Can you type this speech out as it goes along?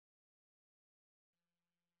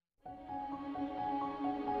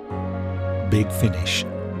big finish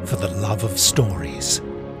for the love of stories.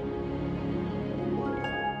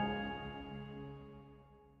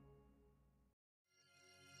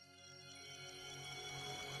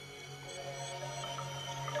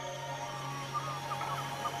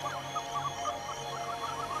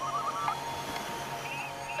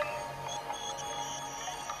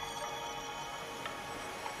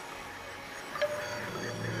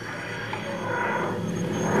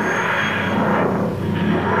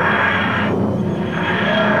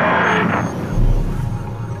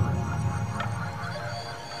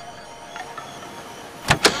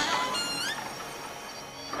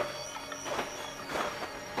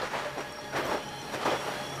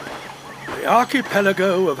 The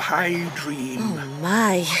Archipelago of High Dream. Oh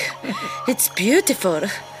my, it's beautiful.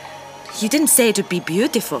 You didn't say it would be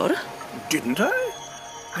beautiful. Didn't I?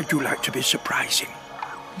 I do like to be surprising.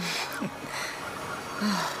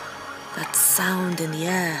 That sound in the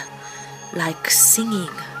air, like singing.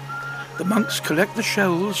 The monks collect the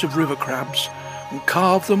shells of river crabs and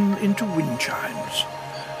carve them into wind chimes.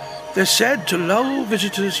 They're said to lull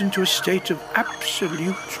visitors into a state of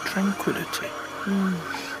absolute tranquility.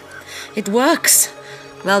 It works.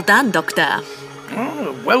 Well done, Doctor.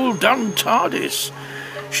 Oh, well done, TARDIS.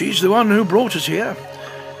 She's the one who brought us here,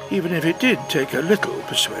 even if it did take a little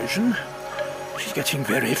persuasion. She's getting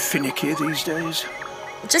very finicky these days.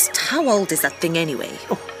 Just how old is that thing anyway?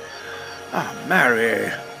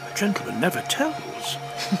 Mary, a gentleman never tells.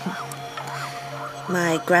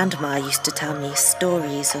 My grandma used to tell me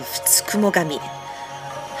stories of tsukumogami,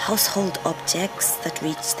 household objects that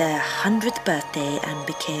reached their 100th birthday and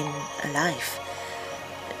became alive.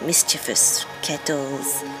 Mischievous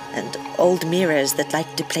kettles and old mirrors that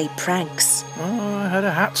liked to play pranks. Oh, I had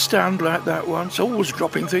a hat stand like that once, always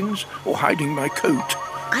dropping things or hiding my coat.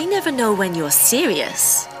 I never know when you're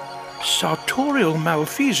serious. Sartorial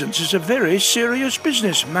malfeasance is a very serious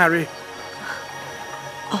business, Mary.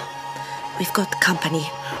 We've got company.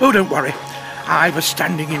 Oh, don't worry. I've a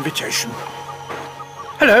standing invitation.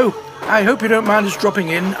 Hello. I hope you don't mind us dropping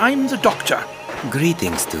in. I'm the doctor.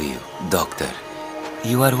 Greetings to you, Doctor.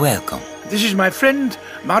 You are welcome. This is my friend,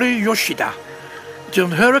 Mari Yoshida. It's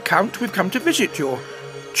on her account we've come to visit your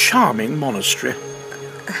charming monastery.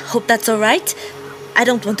 Hope that's all right. I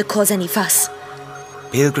don't want to cause any fuss.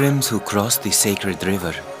 Pilgrims who cross the sacred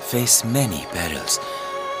river face many perils.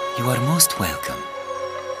 You are most welcome.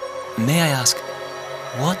 May I ask,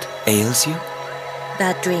 what ails you?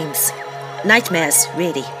 Bad dreams. Nightmares,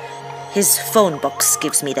 really. His phone box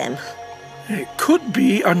gives me them. It could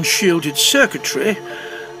be unshielded circuitry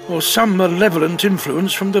or some malevolent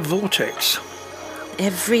influence from the vortex.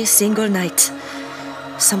 Every single night.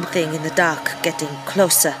 Something in the dark getting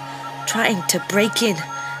closer, trying to break in.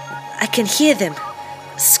 I can hear them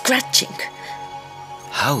scratching.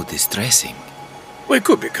 How distressing. Well, it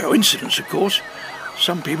could be coincidence, of course.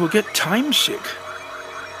 Some people get time sick.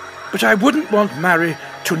 But I wouldn't want Mary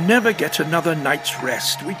to never get another night's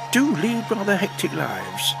rest. We do lead rather hectic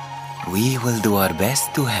lives. We will do our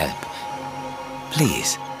best to help.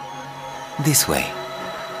 Please, this way.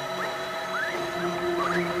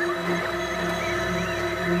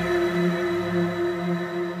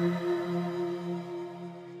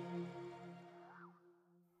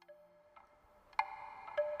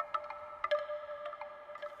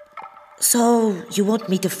 So, you want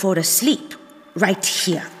me to fall asleep right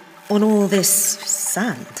here on all this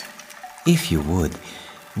sand? If you would,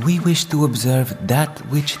 we wish to observe that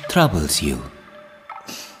which troubles you.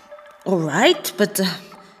 All right, but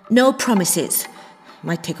no promises.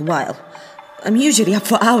 Might take a while. I'm usually up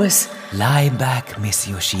for hours. Lie back, Miss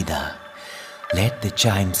Yoshida. Let the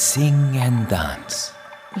chimes sing and dance.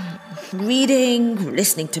 Reading,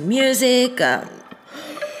 listening to music.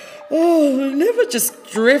 Never just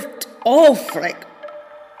drift off like.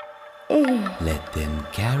 Let them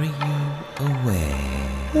carry you away.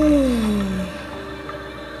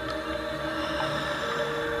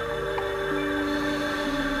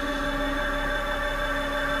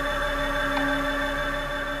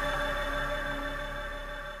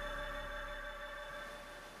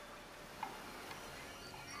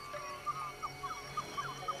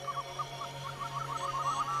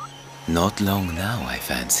 Not long now, I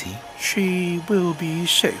fancy. She will be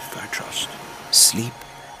safe, I trust. Sleep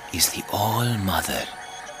is the All-Mother,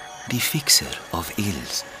 the fixer of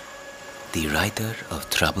ills, the writer of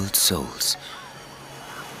troubled souls.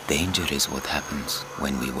 Danger is what happens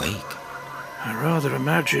when we wake. I rather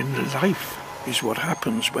imagine life is what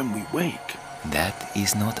happens when we wake. That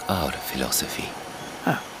is not our philosophy.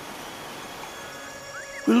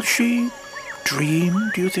 Will she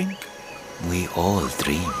dream, do you think? We all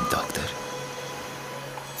dream, Doctor.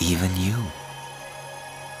 Even you.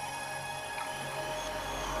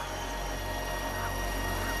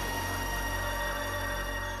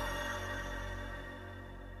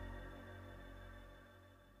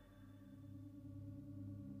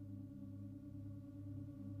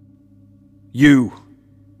 You.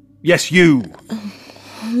 Yes, you.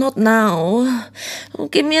 Not now.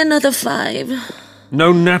 Give me another 5.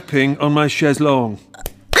 No napping on my chaise longue.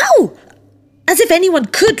 Ow! As if anyone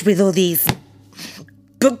could with all these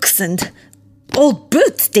books and old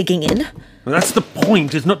boots digging in. Well, that's the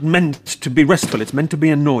point. It's not meant to be restful. It's meant to be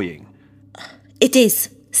annoying. It is.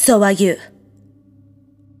 So are you.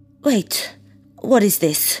 Wait. What is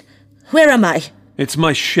this? Where am I? It's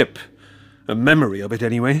my ship. A memory of it,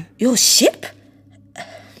 anyway. Your ship?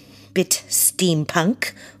 Bit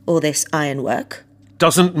steampunk, all this ironwork.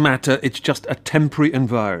 Doesn't matter. It's just a temporary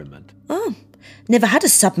environment. Oh, never had a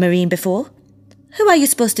submarine before. Who are you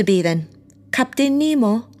supposed to be, then? Captain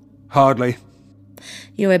Nemo? Hardly.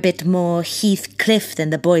 You're a bit more Heathcliff than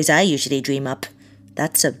the boys I usually dream up.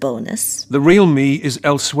 That's a bonus. The real me is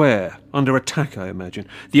elsewhere, under attack, I imagine.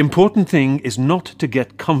 The important thing is not to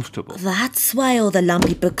get comfortable. That's why all the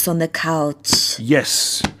lumpy books on the couch.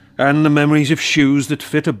 Yes, and the memories of shoes that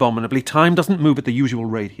fit abominably. Time doesn't move at the usual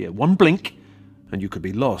rate here. One blink, and you could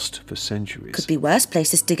be lost for centuries. Could be worse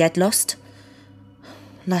places to get lost.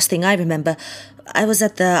 Last thing I remember, I was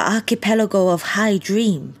at the Archipelago of High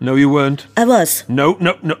Dream. No, you weren't. I was. No,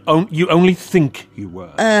 you only think you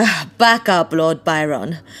were. Back up, Lord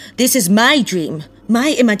Byron. This is my dream, my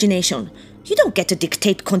imagination. You don't get to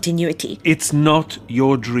dictate continuity. It's not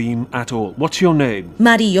your dream at all. What's your name?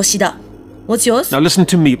 Mari Yoshida. What's yours? Now listen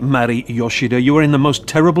to me, Mari Yoshida. You are in the most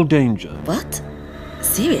terrible danger. What?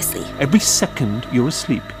 Seriously? Every second you're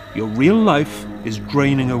asleep, your real life is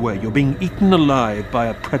draining away. You're being eaten alive by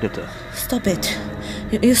a predator. Stop it.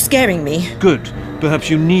 You're scaring me. Good. Perhaps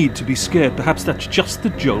you need to be scared. Perhaps that's just the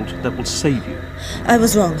jolt that will save you. I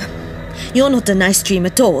was wrong. You're not a nice dream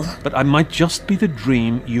at all. But I might just be the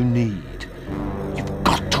dream you need. You've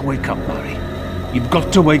got to wake up, Mari. You've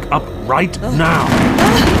got to wake up right now.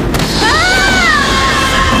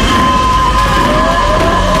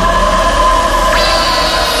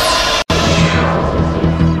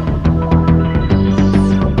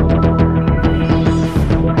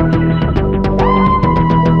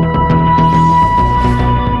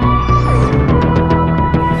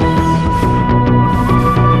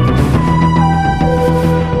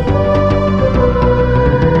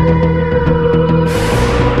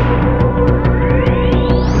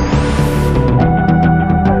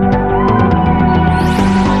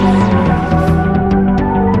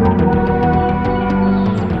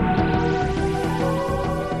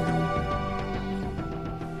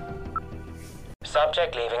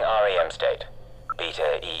 Subject leaving REM state.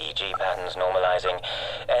 Beta EEG patterns normalizing.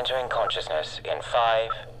 Entering consciousness in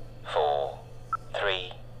 5, 4,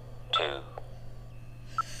 3, 2.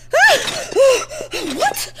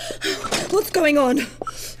 What? What's going on?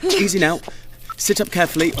 Easy now. Sit up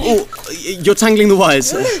carefully. Oh, you're tangling the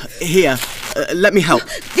wires. Here, let me help.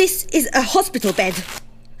 This is a hospital bed.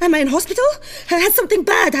 Am I in hospital? Has something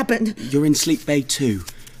bad happened? You're in Sleep Bay 2,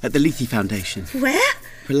 at the Lethe Foundation. Where?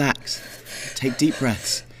 Relax. Take deep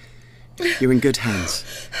breaths. You're in good hands.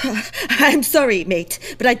 I'm sorry,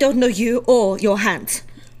 mate, but I don't know you or your hands.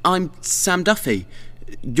 I'm Sam Duffy,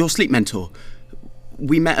 your sleep mentor.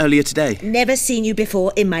 We met earlier today. Never seen you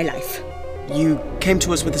before in my life. You came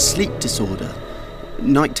to us with a sleep disorder.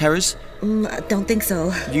 Night terrors? I don't think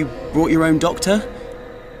so. You brought your own doctor?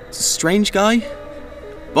 Strange guy?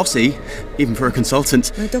 Bossy, even for a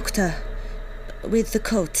consultant. My doctor, with the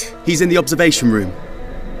coat. He's in the observation room.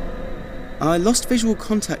 I lost visual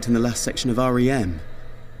contact in the last section of REM.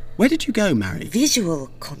 Where did you go, Mary? Visual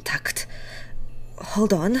contact?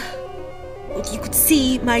 Hold on. You could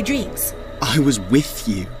see my dreams. I was with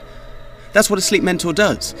you. That's what a sleep mentor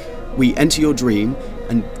does. We enter your dream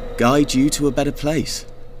and guide you to a better place.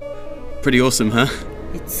 Pretty awesome, huh?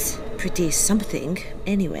 It's pretty something,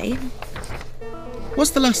 anyway. What's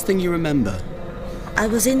the last thing you remember? I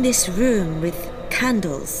was in this room with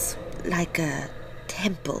candles, like a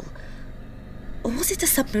temple. Or was it a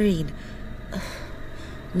submarine?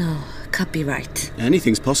 No, can't be right.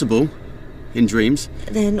 Anything's possible. In dreams.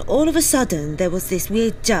 Then all of a sudden there was this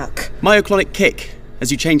weird jerk. Myoclonic kick,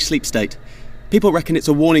 as you change sleep state. People reckon it's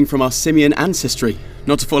a warning from our simian ancestry,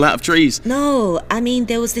 not to fall out of trees. No, I mean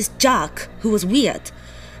there was this jerk who was weird.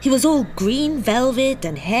 He was all green velvet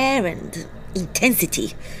and hair and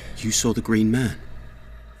intensity. You saw the green man.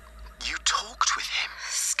 You talked with him.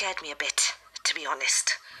 Scared me a bit, to be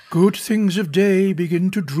honest. Good things of day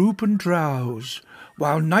begin to droop and drowse,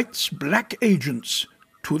 while night's black agents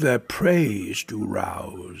to their praise do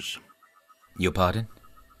rouse. Your pardon?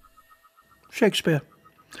 Shakespeare.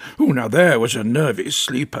 Oh, now there was a nervy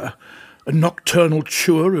sleeper, a nocturnal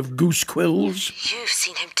chewer of goose quills. You've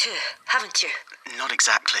seen him too, haven't you? Not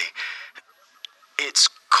exactly. It's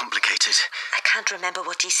complicated. I can't remember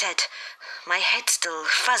what he said. My head's still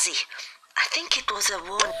fuzzy. I think it was a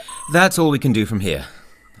warning. That's all we can do from here.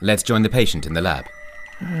 Let's join the patient in the lab.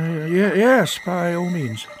 Yes, by all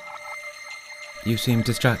means. You seem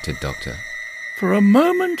distracted, Doctor. For a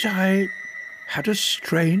moment I had a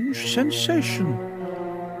strange sensation.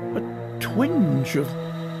 A twinge of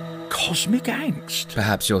cosmic angst.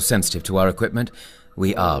 Perhaps you're sensitive to our equipment.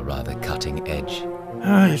 We are rather cutting edge.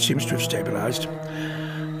 It seems to have stabilized.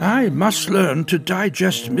 I must learn to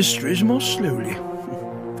digest mysteries more slowly.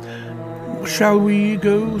 Shall we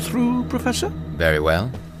go through, Professor? Very well.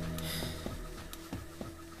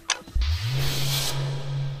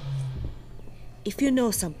 If you know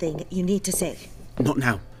something, you need to say. Not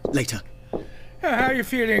now. Later. How are you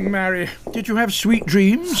feeling, Mary? Did you have sweet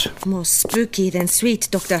dreams? More spooky than sweet,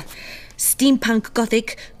 Doctor. Steampunk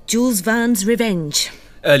Gothic, Jules Verne's revenge.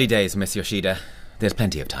 Early days, Miss Yoshida. There's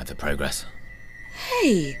plenty of time for progress.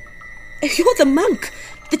 Hey, you're the monk.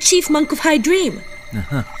 The chief monk of High Dream.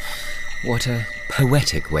 What a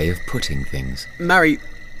poetic way of putting things. Mary,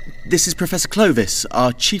 this is Professor Clovis,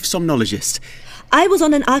 our chief somnologist. I was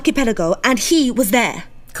on an archipelago and he was there.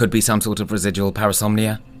 Could be some sort of residual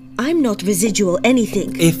parasomnia. I'm not residual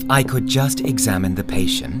anything. If I could just examine the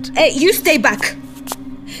patient... You stay back.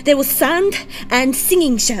 There was sand and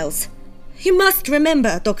singing shells. You must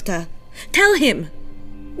remember, Doctor. Tell him.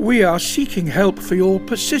 We are seeking help for your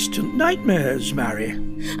persistent nightmares, Mary.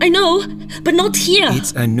 I know, but not here.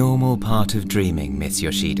 It's a normal part of dreaming, Miss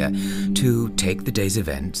Yoshida, to take the day's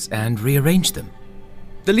events and rearrange them.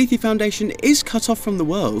 The Lethe Foundation is cut off from the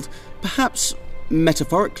world. Perhaps,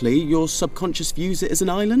 metaphorically, your subconscious views it as an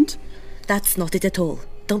island? That's not it at all.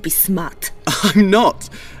 Don't be smart. I'm not.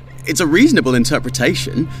 It's a reasonable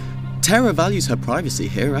interpretation. Terra values her privacy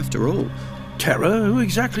here, after all. Terra? Who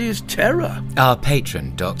exactly is Terra? Our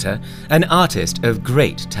patron, Doctor. An artist of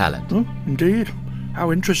great talent. Oh, indeed.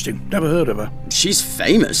 How interesting. Never heard of her. She's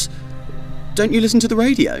famous. Don't you listen to the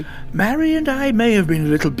radio? Mary and I may have been a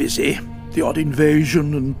little busy. The odd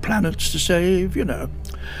invasion and planets to save, you know.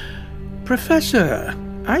 Professor,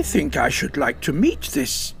 I think I should like to meet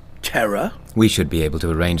this Terra. We should be able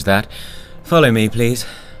to arrange that. Follow me, please.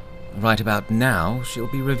 Right about now, she'll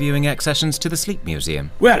be reviewing accessions to the Sleep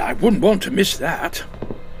Museum. Well, I wouldn't want to miss that.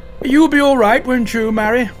 You'll be all right, won't you,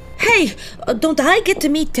 Mary? Hey, don't I get to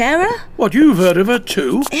meet Terra? What, you've heard of her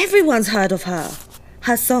too? Everyone's heard of her.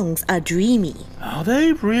 Her songs are dreamy. Are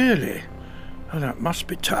they really? Oh, that must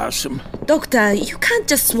be tiresome. Doctor, you can't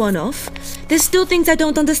just swan off. There's still things I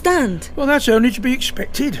don't understand. Well, that's only to be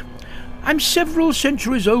expected. I'm several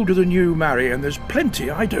centuries older than you, Mary, and there's plenty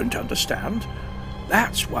I don't understand.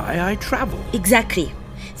 That's why I travel. Exactly.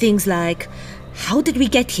 Things like, how did we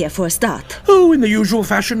get here for a start? Oh, in the usual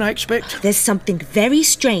fashion, I expect. There's something very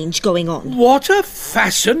strange going on. What a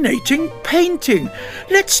fascinating painting.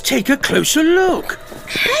 Let's take a closer look.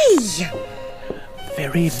 Hey!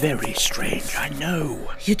 Very, very strange, I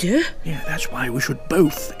know. You do? Yeah, that's why we should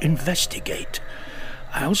both investigate.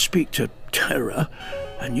 I'll speak to Terra,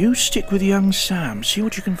 and you stick with young Sam. See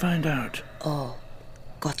what you can find out. Oh,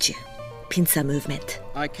 got you. Pincer movement.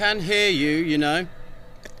 I can hear you, you know.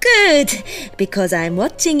 Good, because I'm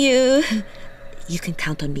watching you. You can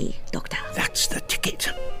count on me, Doctor. That's the ticket.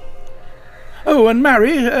 Oh, and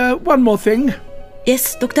Mary, one more thing.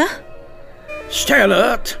 Yes, Doctor? Stay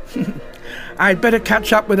alert. I'd better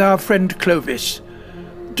catch up with our friend Clovis.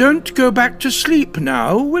 Don't go back to sleep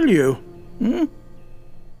now, will you?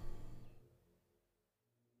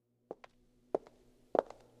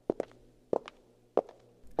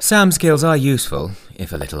 Sam's skills are useful,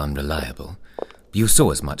 if a little unreliable. You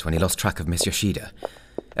saw as much when he lost track of Miss Yoshida.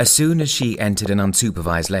 As soon as she entered an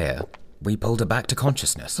unsupervised layer, we pulled her back to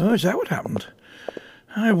consciousness. Oh, is that what happened?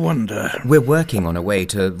 I wonder. We're working on a way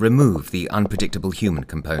to remove the unpredictable human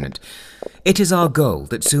component. It is our goal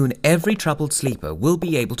that soon every troubled sleeper will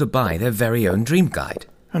be able to buy their very own dream guide.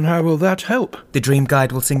 And how will that help? The dream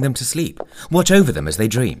guide will sing them to sleep, watch over them as they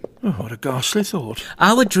dream. Oh, what a ghastly thought.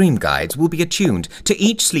 Our dream guides will be attuned to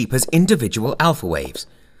each sleeper's individual alpha waves.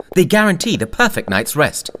 They guarantee the perfect night's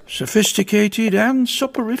rest. Sophisticated and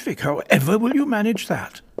soporific. However will you manage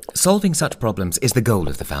that? Solving such problems is the goal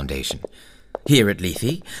of the Foundation. Here at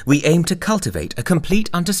Lethe, we aim to cultivate a complete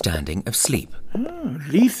understanding of sleep. Oh,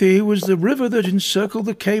 Lethe was the river that encircled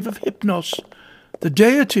the cave of Hypnos, the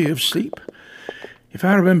deity of sleep. If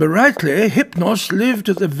I remember rightly, Hypnos lived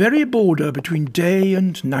at the very border between day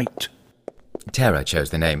and night. Terra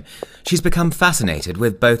chose the name. She's become fascinated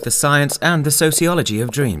with both the science and the sociology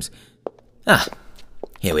of dreams. Ah,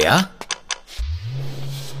 here we are.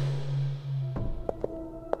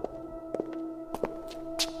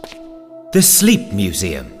 The Sleep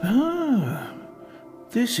Museum.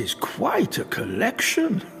 This is quite a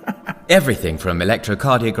collection. Everything from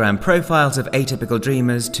electrocardiogram profiles of atypical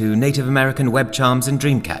dreamers to Native American web charms and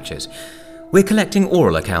dream catchers. We're collecting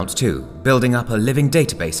oral accounts too, building up a living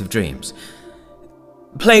database of dreams.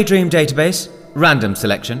 Play dream database, random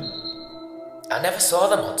selection. I never saw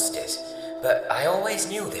the monsters, but I always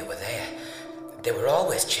knew they were there. They were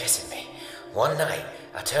always chasing me. One night,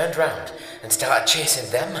 I turned round and started chasing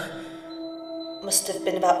them. Must have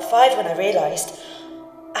been about 5 when I realised.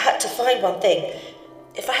 I had to find one thing.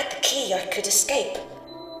 If I had the key, I could escape.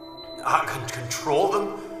 I can control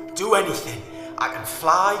them, do anything. I can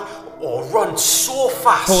fly or run so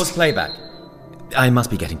fast. Pause playback. I must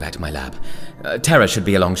be getting back to my lab. Tara should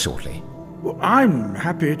be along shortly. Well, I'm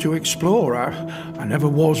happy to explore. I never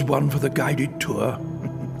was one for the guided tour.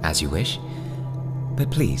 As you wish. But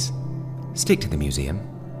please, stick to the museum.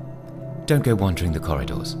 Don't go wandering the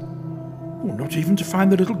corridors. Oh, not even to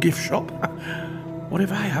find the little gift shop. What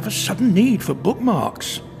if I have a sudden need for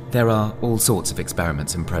bookmarks? There are all sorts of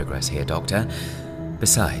experiments in progress here, Doctor.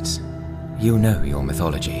 Besides, you know your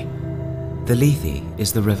mythology. The Lethe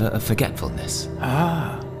is the river of forgetfulness.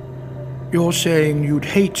 Ah. You're saying you'd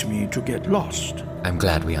hate me to get lost? I'm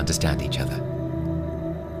glad we understand each other.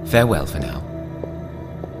 Farewell for now.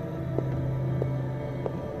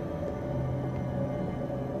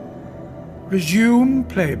 Resume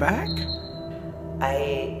playback?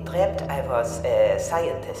 I dreamt I was a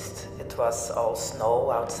scientist. It was all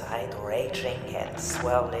snow outside, raging and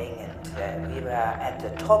swirling, and we were at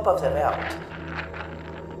the top of the world.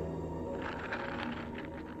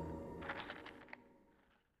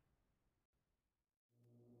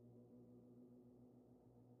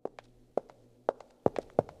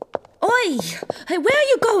 Oi! Hey, where are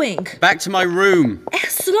you going? Back to my room.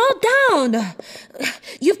 Slow down!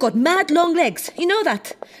 You've got mad long legs, you know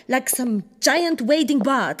that? Like some giant wading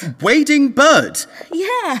bird. Wading bird?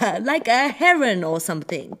 Yeah, like a heron or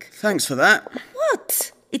something. Thanks for that.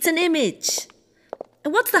 What? It's an image.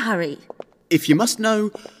 What's the hurry? If you must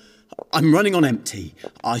know, I'm running on empty.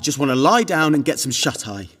 I just want to lie down and get some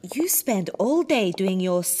shut-eye. You spend all day doing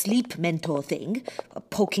your sleep mentor thing,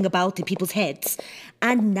 poking about in people's heads,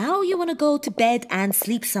 and now you want to go to bed and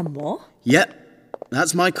sleep some more? Yep,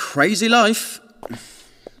 that's my crazy life.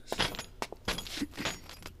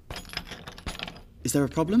 Is there a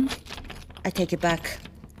problem? I take it back.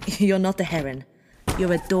 You're not a heron.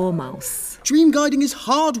 You're a dormouse. Dream guiding is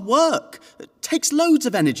hard work. It takes loads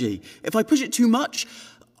of energy. If I push it too much,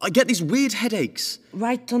 I get these weird headaches.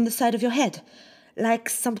 Right on the side of your head? Like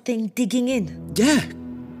something digging in? Yeah,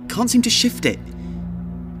 can't seem to shift it.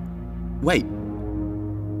 Wait,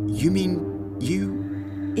 you mean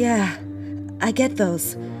you? Yeah, I get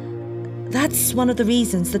those. That's one of the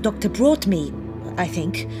reasons the doctor brought me, I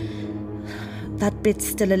think. That bit's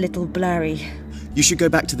still a little blurry. You should go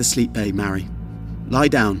back to the sleep bay, Mary. Lie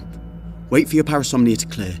down. Wait for your parasomnia to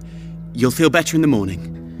clear. You'll feel better in the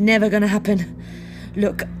morning. Never gonna happen.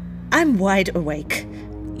 Look, I'm wide awake.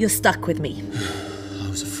 You're stuck with me. I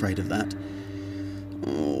was afraid of that.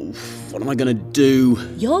 Oh, what am I gonna do?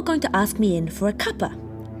 You're going to ask me in for a cuppa.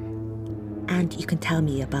 And you can tell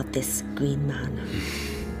me about this green man.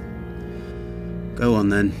 Go on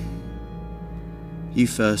then. You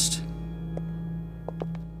first.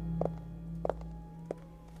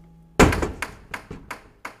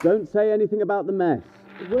 Don't say anything about the mess.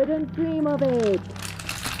 Wouldn't dream of it.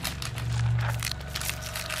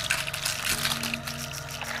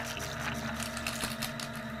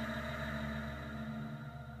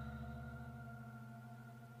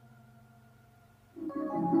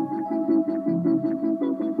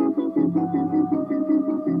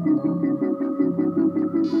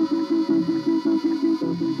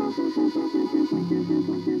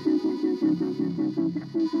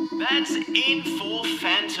 That's In Four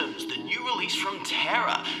Phantoms, the new release from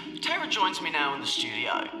Tara. Tara joins me now in the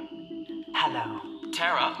studio. Hello.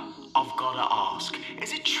 Tara, I've gotta ask,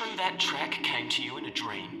 is it true that track came to you in a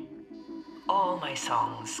dream? All my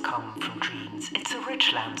songs come from dreams. It's a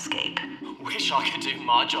rich landscape. Wish I could do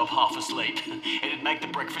my job half asleep. It'd make the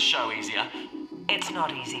breakfast show easier. It's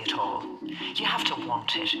not easy at all. You have to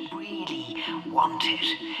want it, really want it.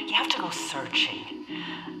 You have to go searching.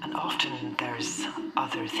 And often there's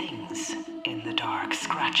other things in the dark,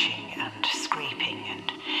 scratching and scraping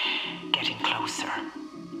and getting closer.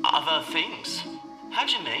 Other things? How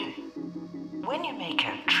do you mean? When you make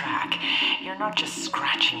a track, you're not just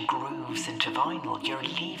scratching grooves into vinyl, you're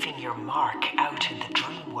leaving your mark out in the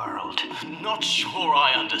dream world. Not sure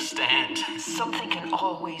I understand. Something can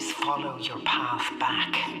always follow your path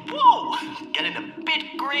back. Whoa! Getting a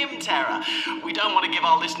bit grim, Terra. We don't want to give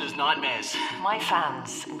our listeners nightmares. My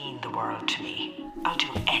fans mean the world to me. I'll do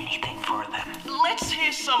anything for them. Let's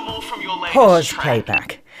hear some more from your latest Pause track.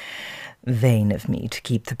 playback. Vain of me to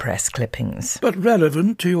keep the press clippings. But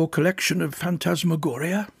relevant to your collection of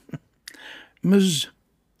phantasmagoria. Ms.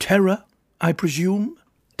 Terra, I presume?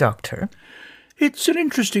 Doctor? It's an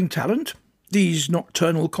interesting talent, these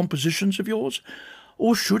nocturnal compositions of yours.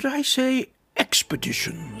 Or should I say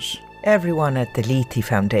expeditions? Everyone at the Lethe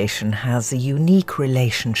Foundation has a unique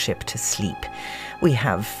relationship to sleep. We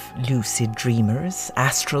have lucid dreamers,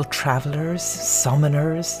 astral travellers,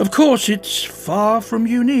 summoners. Of course, it's far from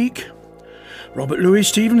unique. Robert Louis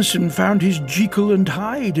Stevenson found his Jekyll and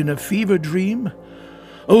Hyde in a fever dream.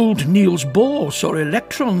 Old Niels Bohr saw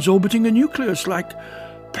electrons orbiting a nucleus like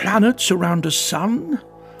planets around a sun.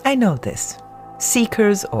 I know this.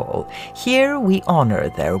 Seekers all. Here we honour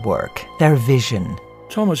their work, their vision.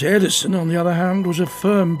 Thomas Edison, on the other hand, was a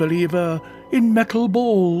firm believer in metal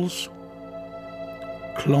balls.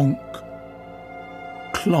 Clonk.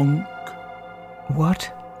 Clonk.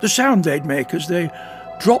 What? The sound they'd make as they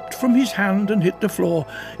dropped from his hand and hit the floor.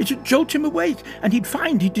 It'd jolt him awake, and he'd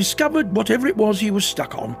find he'd discovered whatever it was he was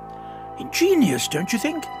stuck on. Ingenious, don't you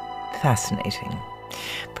think? Fascinating.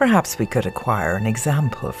 Perhaps we could acquire an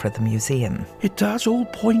example for the museum. It does all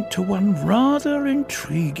point to one rather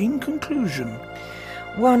intriguing conclusion.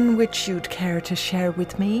 One which you'd care to share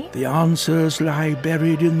with me? The answers lie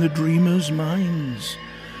buried in the dreamers' minds.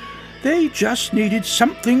 They just needed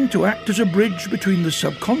something to act as a bridge between the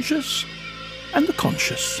subconscious and the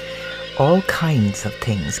conscious. All kinds of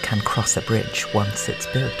things can cross a bridge once it's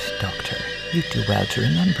built, Doctor. You do well to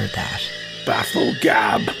remember that. Baffle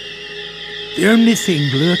gab. The only thing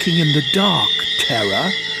lurking in the dark, Terra,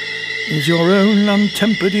 is your own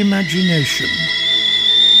untempered imagination.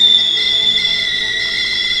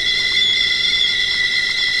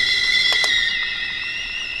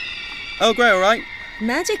 Oh, Grey, all right?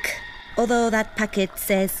 Magic, although that packet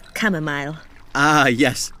says chamomile. Ah,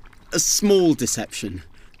 yes. A small deception.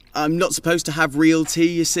 I'm not supposed to have real tea,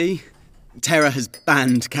 you see. Terra has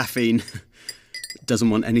banned caffeine.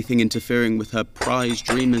 Doesn't want anything interfering with her prize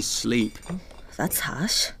dreamer's sleep. That's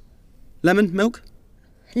harsh. Lemon, milk?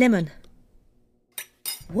 Lemon.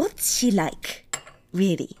 What's she like,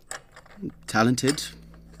 really? Talented,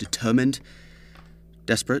 determined,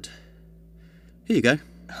 desperate. Here you go.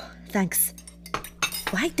 Thanks.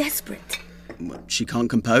 Why desperate? Well, she can't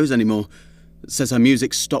compose anymore. Says her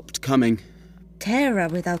music stopped coming. Terra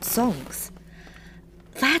without songs.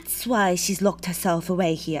 That's why she's locked herself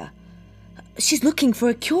away here. She's looking for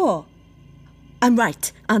a cure. I'm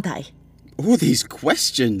right, aren't I? All these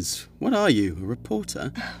questions. What are you, a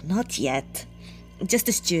reporter? Not yet. Just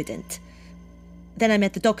a student. Then I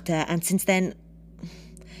met the doctor, and since then...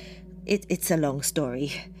 It's a long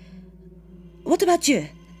story. What about you?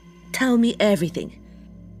 Tell me everything.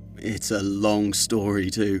 It's a long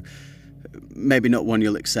story, too. Maybe not one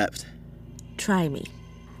you'll accept. Try me.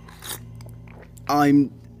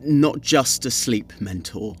 I'm not just a sleep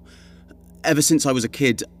mentor. Ever since I was a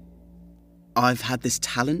kid, I've had this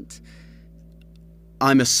talent.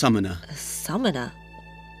 I'm a summoner. A summoner?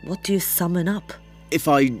 What do you summon up? If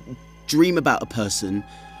I dream about a person,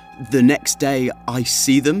 the next day I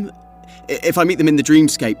see them. If I meet them in the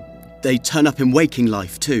dreamscape, they turn up in waking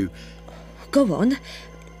life too. Go on.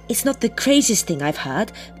 It's not the craziest thing I've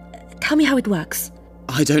heard. Tell me how it works.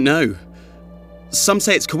 I don't know. Some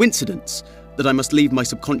say it's coincidence, that I must leave my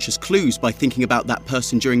subconscious clues by thinking about that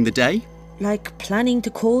person during the day. Like planning to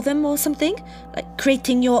call them or something? Like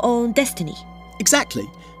creating your own destiny? Exactly.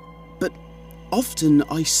 But often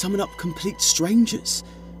I summon up complete strangers.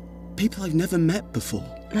 People I've never met before.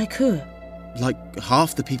 Like who? Like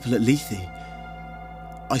half the people at Lethe.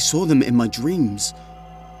 I saw them in my dreams,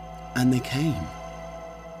 and they came.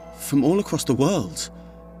 From all across the world.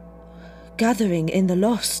 Gathering in the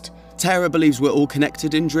lost. Terra believes we're all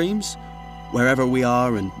connected in dreams. Wherever we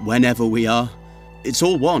are and whenever we are. It's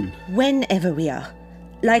all one. Whenever we are.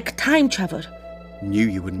 Like time travel. Knew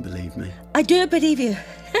you wouldn't believe me. I do believe you.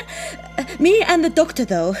 Me and the doctor,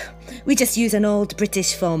 though, we just use an old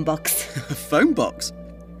British phone box. A phone box?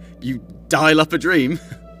 You dial up a dream?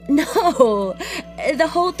 No, the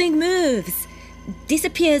whole thing moves.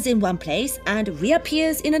 Disappears in one place and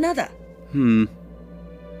reappears in another.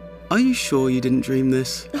 Are you sure you didn't dream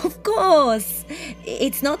this? Of course.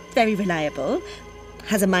 It's not very reliable.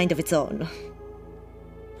 Has a mind of its own.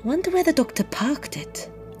 Wonder where the doctor parked it.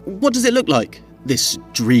 What does it look like, this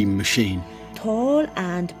dream machine? Tall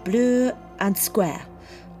and blue and square.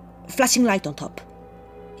 Flashing light on top.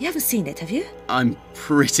 You haven't seen it, have you? I'm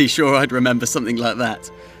pretty sure I'd remember something like that.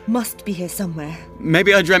 must be here somewhere.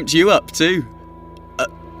 Maybe I dreamt you up too.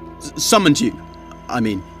 Summoned you, I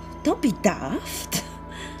mean. Don't be daft.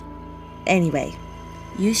 Anyway,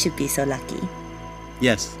 you should be so lucky.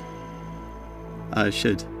 Yes, I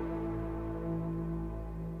should.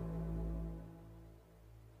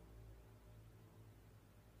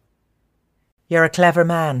 You're a clever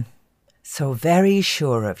man. So very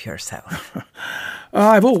sure of yourself.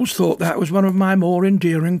 I've always thought that was one of my more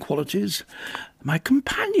endearing qualities. My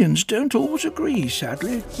companions don't always agree,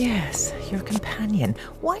 sadly. Yes, your companion.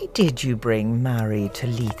 Why did you bring Mari to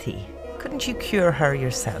Lethe? Couldn't you cure her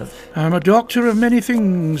yourself? I'm a doctor of many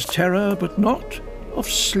things, Terra, but not of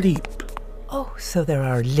sleep. Oh, so there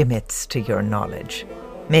are limits to your knowledge.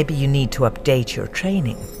 Maybe you need to update your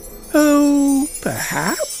training. Oh,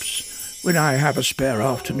 perhaps, when I have a spare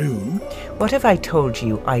afternoon. What if I told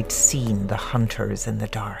you I'd seen the hunters in the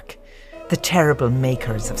dark? The terrible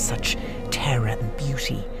makers of such terror and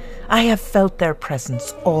beauty. I have felt their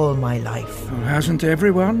presence all my life. Well, hasn't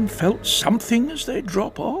everyone felt something as they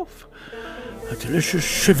drop off? A delicious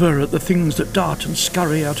shiver at the things that dart and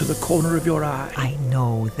scurry out of the corner of your eye. I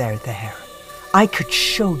know they're there. I could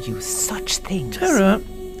show you such things. Terra,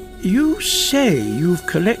 you say you've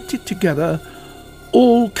collected together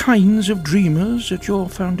all kinds of dreamers at your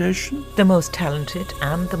foundation? The most talented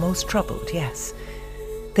and the most troubled, yes.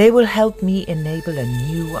 They will help me enable a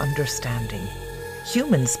new understanding.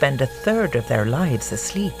 Humans spend a third of their lives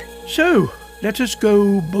asleep. So, let us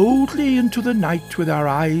go boldly into the night with our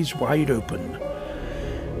eyes wide open.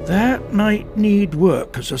 That might need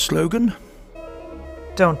work as a slogan.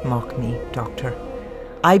 Don't mock me, Doctor.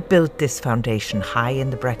 I built this foundation high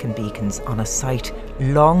in the Brecon Beacons on a site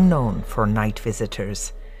long known for night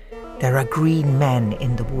visitors. There are green men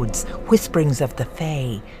in the woods, whisperings of the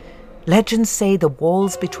Fae. Legends say the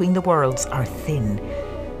walls between the worlds are thin.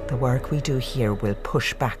 The work we do here will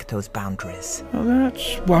push back those boundaries. Well,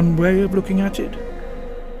 that's one way of looking at it.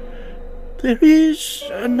 There is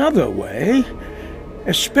another way,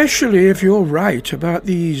 especially if you're right about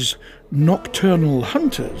these nocturnal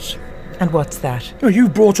hunters. And what's that? Oh,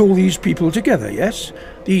 you've brought all these people together, yes?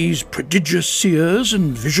 These prodigious seers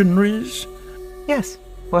and visionaries? Yes,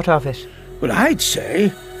 what of it? Well, I'd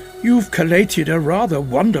say you've collated a rather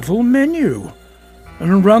wonderful menu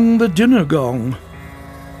and rung the dinner gong.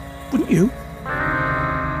 Wouldn't you?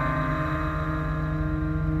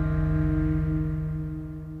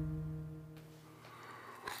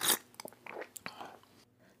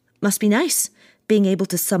 Must be nice, being able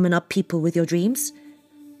to summon up people with your dreams.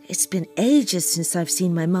 It's been ages since I've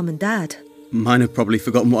seen my mum and dad. Mine have probably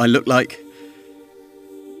forgotten what I look like.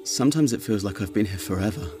 Sometimes it feels like I've been here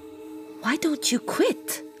forever. Why don't you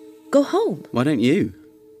quit? Go home. Why don't you?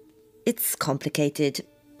 It's complicated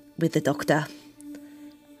with the doctor.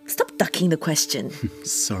 Stop ducking the question.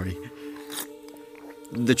 Sorry.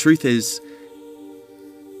 The truth is,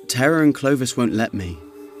 Terra and Clovis won't let me.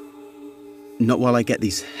 Not while I get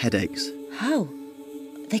these headaches. How?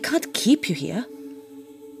 They can't keep you here.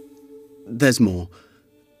 There's more.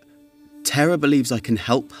 Terra believes I can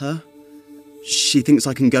help her. She thinks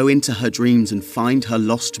I can go into her dreams and find her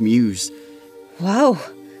lost muse. Wow.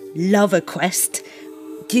 Love a quest.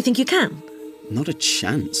 Do you think you can? Not a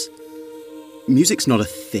chance. Music's not a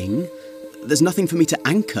thing. There's nothing for me to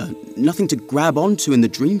anchor, nothing to grab onto in the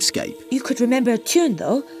dreamscape. You could remember a tune,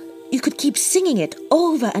 though. You could keep singing it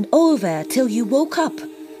over and over till you woke up.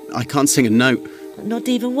 I can't sing a note. Not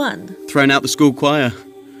even one? Thrown out the school choir.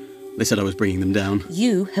 They said I was bringing them down.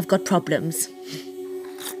 You have got problems.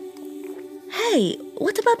 Hey,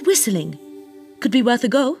 what about whistling? Could be worth a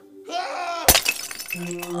go.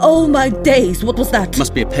 Oh my days, what was that?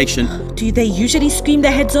 Must be a patient. Do they usually scream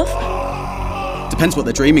their heads off? Depends what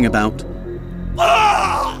they're dreaming about.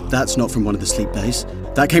 That's not from one of the sleep bays.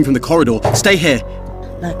 That came from the corridor. Stay here.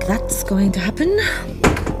 Like that's going to happen.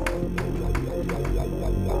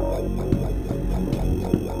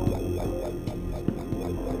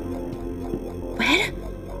 Where?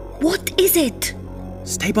 What is it?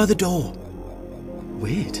 Stay by the door.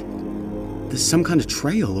 Weird. There's some kind of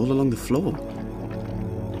trail all along the floor.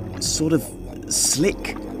 It's sort of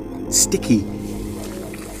slick, sticky.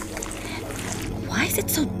 Why is it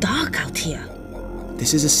so dark out here?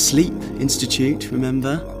 This is a sleep institute,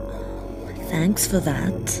 remember? Thanks for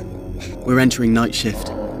that. We're entering night shift.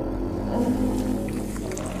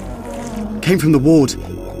 Came from the ward.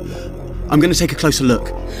 I'm going to take a closer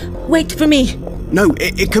look. Wait for me. No,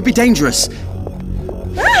 it could be dangerous.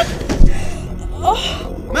 Ah!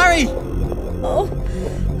 Oh. Mary! Oh,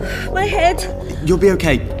 my head. You'll be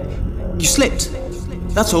okay. You slipped.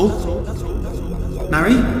 That's all.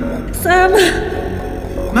 Mary? Sam.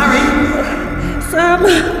 Mary? Sam!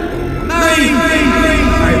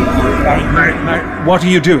 Mary, what are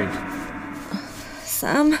you doing?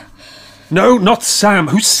 Sam? No, not Sam.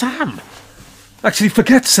 Who's Sam? Actually,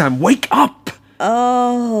 forget Sam. Wake up!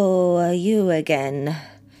 Oh, you again.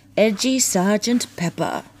 Edgy Sergeant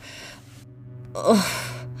Pepper.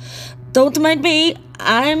 Oh, don't mind me.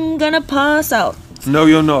 I'm gonna pass out. No,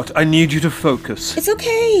 you're not. I need you to focus. It's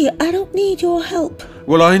okay. I don't need your help.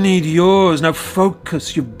 Well, I need yours. Now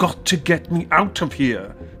focus. You've got to get me out of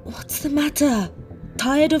here. What's the matter?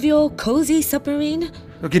 Tired of your cozy submarine?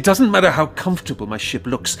 Look, it doesn't matter how comfortable my ship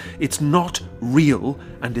looks. It's not real,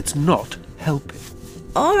 and it's not helping.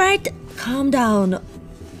 All right, calm down.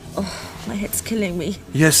 Oh, my head's killing me.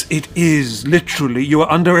 Yes, it is. Literally, you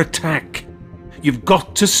are under attack. You've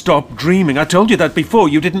got to stop dreaming. I told you that before.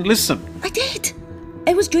 You didn't listen. I did.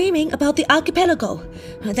 I was dreaming about the archipelago.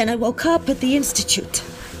 And then I woke up at the institute.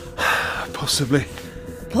 Possibly.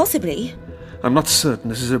 Possibly? I'm not certain.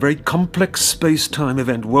 This is a very complex space-time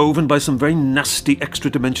event woven by some very nasty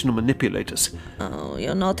extra-dimensional manipulators. Oh,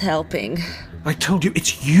 you're not helping. I told you,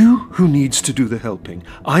 it's you who needs to do the helping.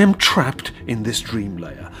 I am trapped in this dream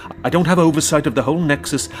layer. I don't have oversight of the whole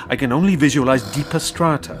nexus. I can only visualize deeper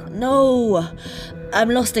strata. No, I'm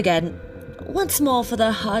lost again. Once more for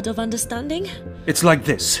the heart of understanding. It's like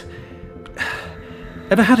this.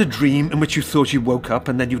 Ever had a dream in which you thought you woke up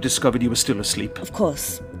and then you discovered you were still asleep? Of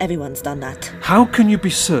course, everyone's done that. How can you be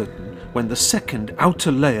certain when the second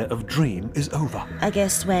outer layer of dream is over? I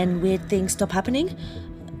guess when weird things stop happening.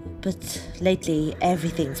 But lately,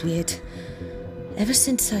 everything's weird. Ever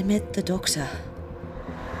since I met the doctor.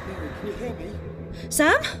 Can you hear me?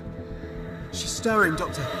 Sam? She's stirring,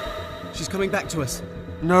 Doctor. She's coming back to us.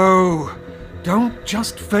 No. Don't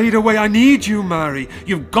just fade away. I need you, Mary.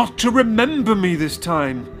 You've got to remember me this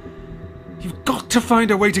time. You've got to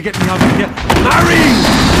find a way to get me out of here. Mary!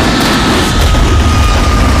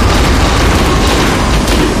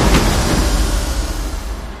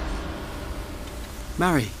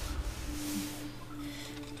 Mary.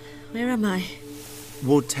 Where am I?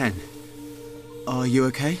 Ward 10. Are you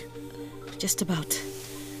okay? Just about.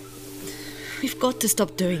 We've got to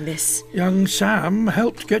stop doing this. Young Sam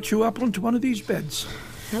helped get you up onto one of these beds.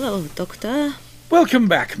 Hello, Doctor. Welcome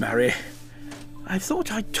back, Mary. I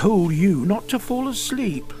thought I told you not to fall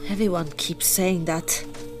asleep. Everyone keeps saying that.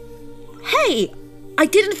 Hey! I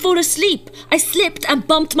didn't fall asleep. I slipped and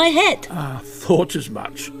bumped my head. Thought as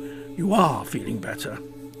much. You are feeling better.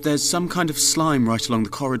 There's some kind of slime right along the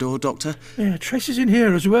corridor, Doctor. Yeah, traces in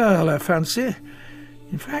here as well, I fancy.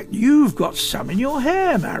 In fact, you've got some in your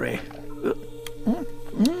hair, Mary.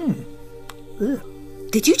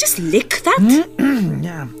 Did you just lick that?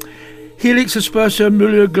 Yeah. Helix aspersa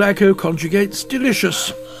muller glycoconjugate's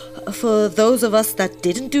delicious. For those of us that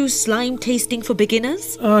didn't do slime tasting for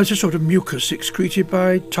beginners? It's a sort of mucus excreted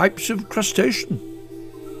by types of crustacean.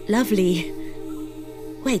 Lovely.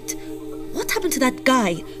 Wait, what happened to that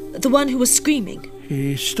guy? The one who was screaming?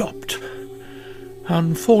 He stopped.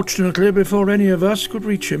 Unfortunately, before any of us could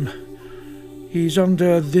reach him. He's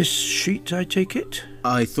under this sheet, I take it?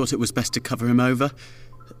 I thought it was best to cover him over.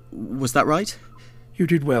 Was that right? You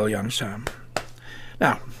did well, young Sam.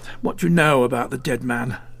 Now, what do you know about the dead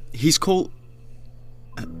man? He's called...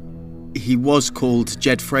 he was called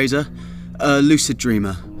Jed Fraser, a lucid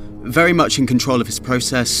dreamer. Very much in control of his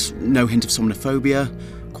process, no hint of somnophobia,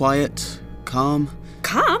 quiet, calm.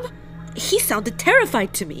 Calm? He sounded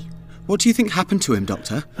terrified to me. What do you think happened to him,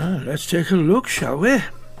 Doctor? Let's take a look, shall we?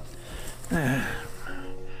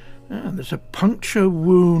 There's a puncture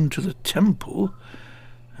wound to the temple.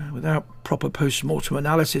 Without proper post-mortem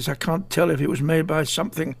analysis, I can't tell if it was made by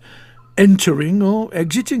something entering or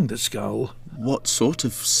exiting the skull. What sort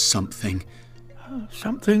of something?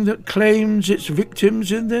 Something that claims its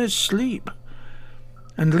victims in their sleep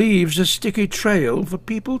and leaves a sticky trail for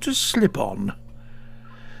people to slip on.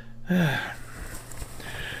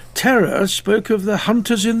 Terra spoke of the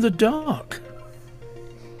hunters in the dark.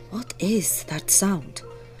 What is that sound?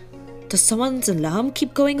 Does someone's alarm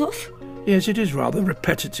keep going off? Yes, it is rather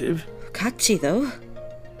repetitive. Catchy, though.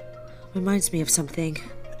 Reminds me of something.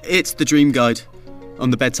 It's the dream guide on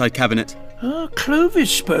the bedside cabinet.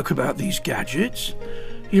 Clovis spoke about these gadgets.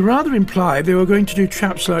 He rather implied they were going to do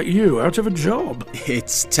chaps like you out of a job.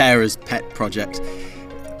 It's Terra's pet project.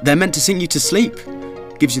 They're meant to sing you to sleep.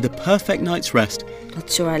 Gives you the perfect night's rest. Not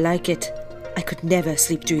sure I like it. I could never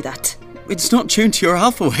sleep through that. It's not tuned to your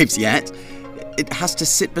alpha waves yet. It has to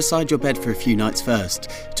sit beside your bed for a few nights first,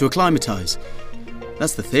 to acclimatise.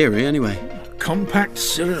 That's the theory, anyway. Compact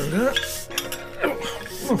cylinder.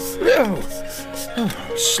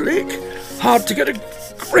 Slick. Hard to get a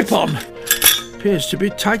grip on. Appears to be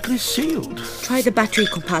tightly sealed. Try the battery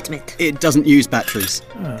compartment. It doesn't use batteries.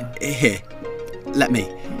 Here, let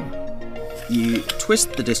me. You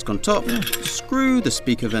twist the disc on top, screw the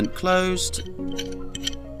speaker vent closed.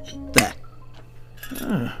 There.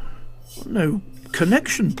 No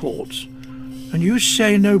connection ports. And you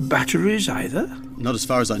say no batteries either? Not as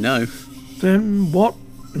far as I know. Then what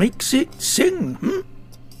makes it sing,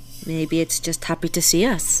 Maybe it's just happy to see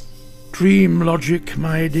us. Dream logic,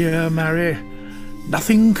 my dear Mary.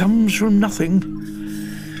 Nothing comes from nothing.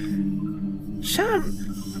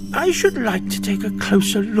 Sam, I should like to take a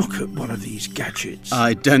closer look at one of these gadgets.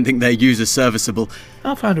 I don't think they're user-serviceable.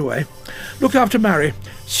 I'll find a way. Look after Mary.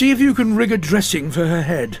 See if you can rig a dressing for her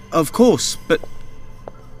head. Of course, but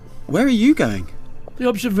where are you going? The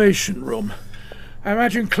observation room. I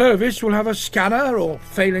imagine Clovis will have a scanner, or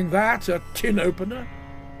failing that, a tin opener.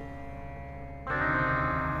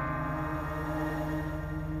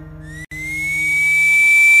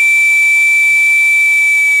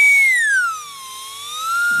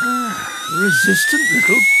 Resistant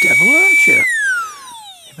little devil, aren't you?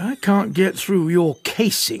 If I can't get through your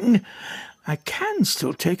casing, I can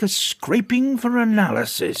still take a scraping for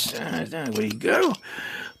analysis. There we go.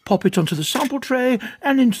 Pop it onto the sample tray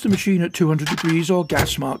and into the machine at 200 degrees or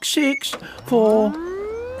gas mark 6 for...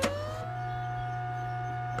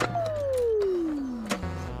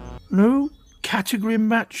 No category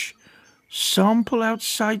match. Sample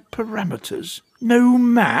outside parameters. No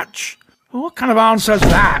match. What kind of answer's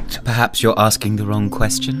that? Perhaps you're asking the wrong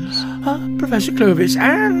questions? Professor Clovis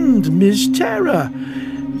and Miss Terra,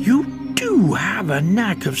 you do have a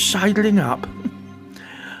knack of sidling up.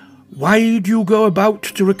 Why do you go about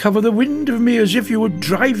to recover the wind of me as if you would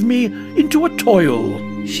drive me into a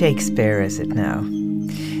toil? Shakespeare, is it now?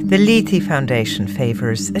 The Lethe Foundation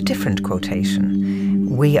favours a different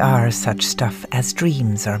quotation. We are such stuff as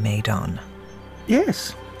dreams are made on.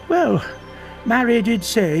 Yes, well... Mary did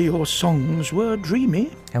say your songs were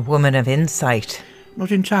dreamy. A woman of insight.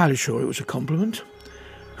 Not entirely sure it was a compliment.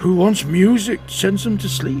 Who wants music sends them to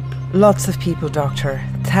sleep? Lots of people, Doctor.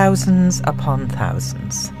 Thousands upon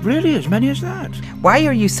thousands. Really? As many as that? Why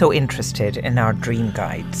are you so interested in our dream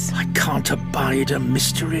guides? I can't abide a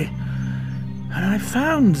mystery. And I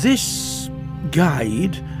found this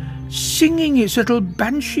guide singing its little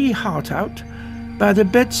banshee heart out by the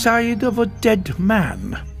bedside of a dead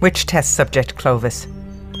man. Which test subject, Clovis?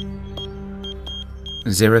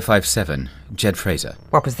 057, Jed Fraser.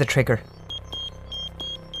 What was the trigger?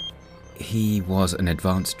 He was an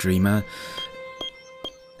advanced dreamer.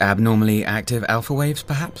 Abnormally active alpha waves,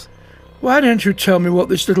 perhaps? Why don't you tell me what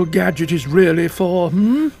this little gadget is really for,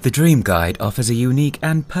 The Dream Guide offers a unique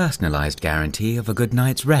and personalised guarantee of a good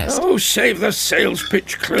night's rest. Oh, save the sales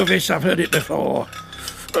pitch, Clovis. I've heard it before.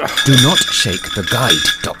 Do not shake the guide,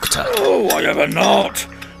 Doctor. Oh, I ever not.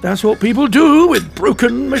 That's what people do with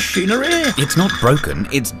broken machinery. It's not broken,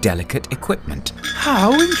 it's delicate equipment.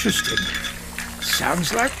 How interesting.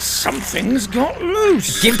 Sounds like something's got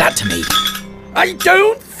loose. Give that to me. I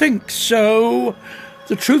don't think so.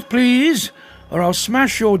 The truth, please, or I'll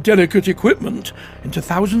smash your delicate equipment into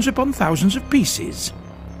thousands upon thousands of pieces.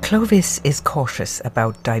 Clovis is cautious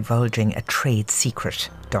about divulging a trade secret,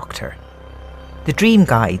 Doctor. The Dream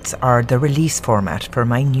Guides are the release format for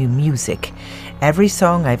my new music. Every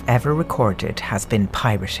song I've ever recorded has been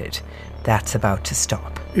pirated. That's about to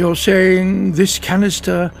stop. You're saying this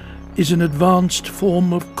canister is an advanced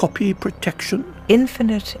form of copy protection?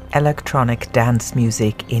 Infinite electronic dance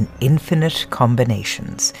music in infinite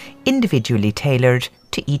combinations, individually tailored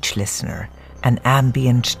to each listener. An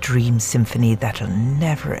ambient dream symphony that'll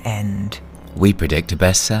never end. We predict a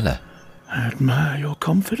bestseller. I admire your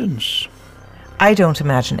confidence. I don't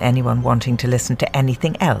imagine anyone wanting to listen to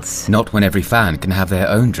anything else. Not when every fan can have their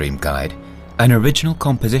own dream guide. An original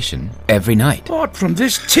composition every night. What, from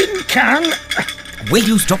this tin can? Will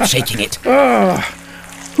you stop shaking it?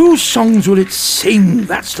 Whose songs will it sing?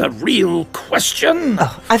 That's the real question.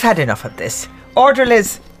 Oh, I've had enough of this.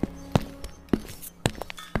 Orderlies,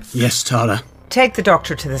 Yes, Tara. take the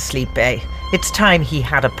doctor to the sleep bay. It's time he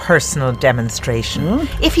had a personal demonstration.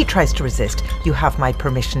 If he tries to resist, you have my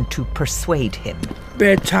permission to persuade him.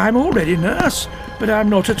 Bedtime already, nurse, but I'm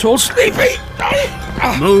not at all sleepy.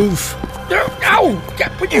 Move. Ow!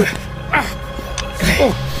 Get with you.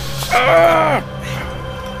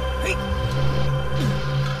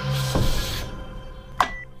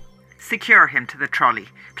 Secure him to the trolley.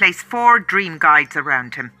 Place 4 dream guides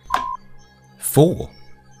around him. 4?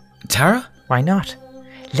 Tara? Why not?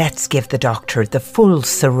 Let's give the doctor the full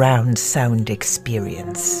surround sound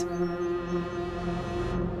experience.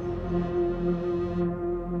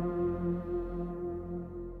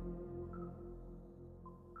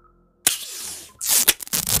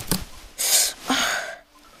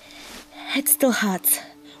 Head still hurts.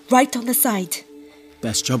 Right on the side.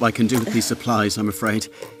 Best job I can do with these supplies, I'm afraid.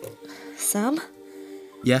 Sam?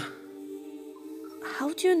 Yeah?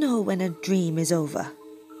 How do you know when a dream is over?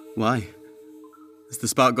 Why? Has the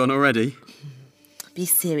spark gone already? Be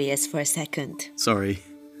serious for a second. Sorry.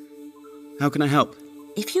 How can I help?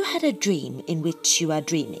 If you had a dream in which you are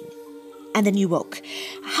dreaming, and then you woke,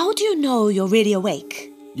 how do you know you're really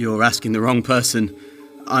awake? You're asking the wrong person.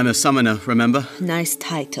 I'm a summoner, remember? Nice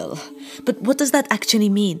title. But what does that actually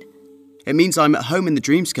mean? It means I'm at home in the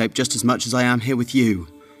dreamscape just as much as I am here with you.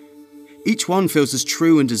 Each one feels as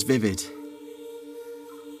true and as vivid.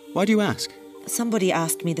 Why do you ask? Somebody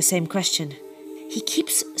asked me the same question. He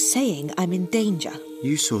keeps saying I'm in danger.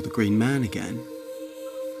 You saw the green man again.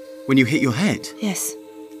 When you hit your head? Yes.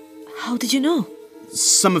 How did you know?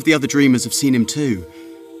 Some of the other dreamers have seen him too.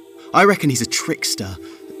 I reckon he's a trickster.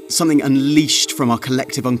 Something unleashed from our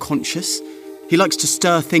collective unconscious. He likes to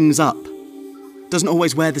stir things up. Doesn't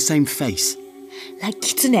always wear the same face. Like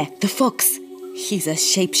Kitsune, the fox. He's a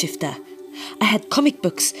shapeshifter. I had comic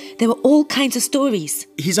books. There were all kinds of stories.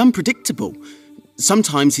 He's unpredictable.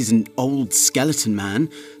 Sometimes he's an old skeleton man.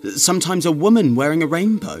 Sometimes a woman wearing a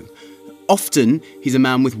rainbow. Often he's a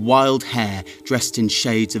man with wild hair dressed in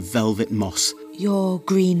shades of velvet moss. Your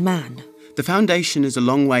green man. The Foundation is a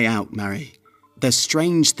long way out, Mary. There's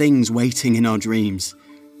strange things waiting in our dreams.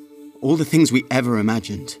 All the things we ever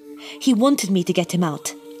imagined. He wanted me to get him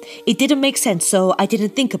out. It didn't make sense, so I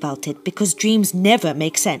didn't think about it, because dreams never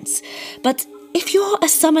make sense. But if you're a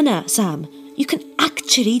summoner, Sam, you can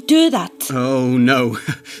actually do that. Oh, no.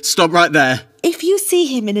 Stop right there. If you see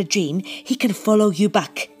him in a dream, he can follow you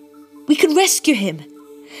back. We can rescue him.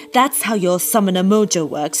 That's how your summoner mojo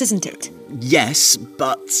works, isn't it? Yes,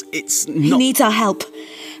 but it's not... He needs our help.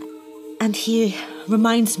 And he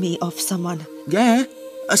reminds me of someone. Yeah,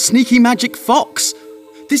 a sneaky magic fox.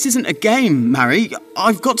 This isn't a game, Mary.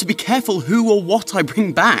 I've got to be careful who or what I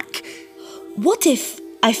bring back. What if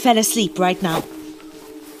I fell asleep right now?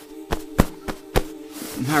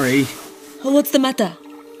 Mary. What's the matter?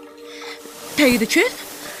 Tell you the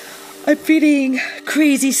truth? I'm feeling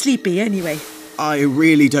crazy sleepy anyway. I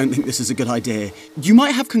really don't think this is a good idea. You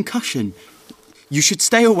might have concussion. You should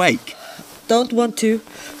stay awake. Don't want to.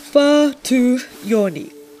 Far too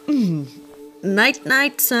yawny.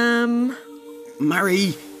 Night-night, Sam.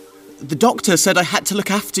 Mary, the doctor said I had to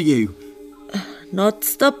look after you. Not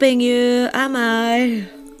stopping you, am I?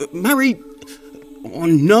 Mary... Oh,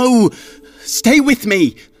 no! Stay with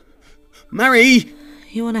me! Mary!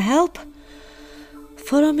 You want to help?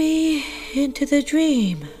 Follow me into the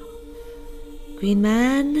dream. Green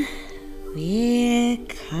man, we're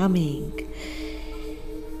coming.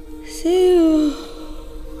 See you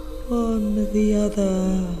on the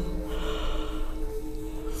other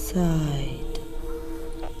side.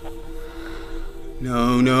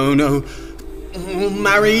 No. Oh,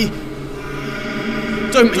 Mary!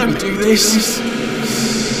 Don't make me do this.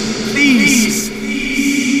 Please!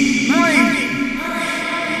 Mary!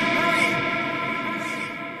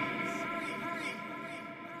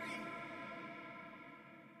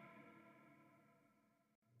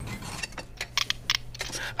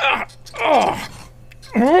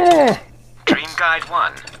 Dream Guide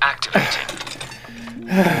 1 activating.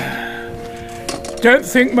 Don't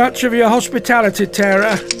think much of your hospitality,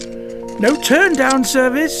 Tara. No turn-down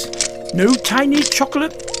service. No tiny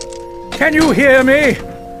chocolate. Can you hear me?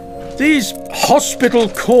 These hospital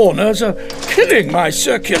corners are killing my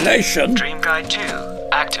circulation. Dream Guide 2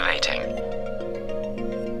 activating.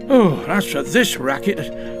 Oh, as for this racket,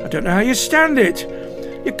 I don't know how you stand it.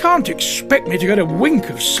 You can't expect me to get a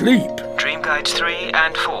wink of sleep. Dream Guides 3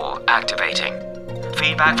 and 4 activating.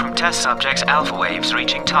 Feedback from test subjects' alpha waves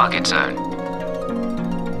reaching target zone.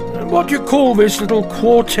 What do you call this little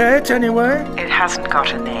quartet, anyway? It hasn't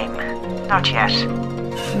got a name. Not yet.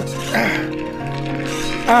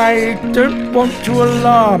 I don't want to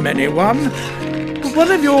alarm anyone, but one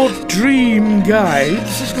of your dream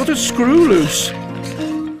guides has got a screw loose.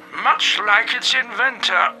 Much like its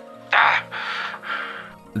inventor.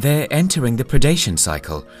 They're entering the predation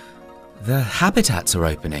cycle. The habitats are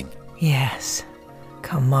opening. Yes.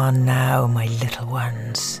 Come on now, my little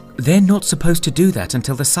ones. They're not supposed to do that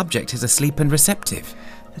until the subject is asleep and receptive.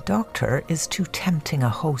 The doctor is too tempting a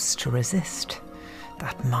host to resist.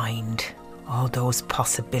 That mind, all those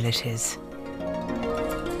possibilities.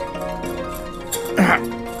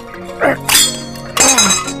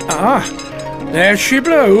 There she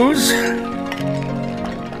blows.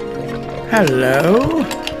 Hello?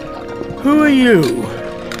 Who are you?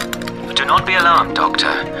 Do not be alarmed,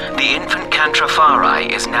 Doctor. The infant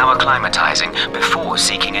Kantrofarri is now acclimatizing before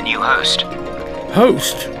seeking a new host.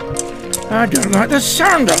 Host? I don't like the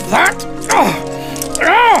sound of that.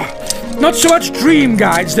 Not so much dream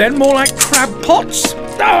guides then, more like crab pots.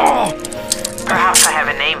 Perhaps I have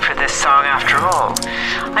a name for this song after all.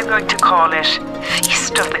 I'm going to call it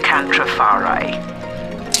Feast of the Kantrofarri.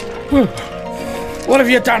 What have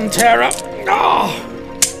you done, Tara?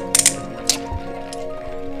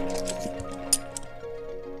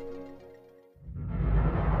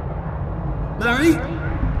 Mary?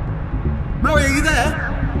 Mary, are you there?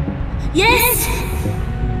 Yes!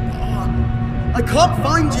 I can't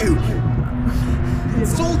find you.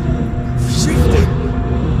 It's all shifting.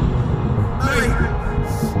 Mary,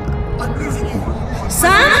 I'm losing you.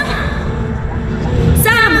 Sam?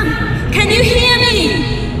 Sam, can you hear me?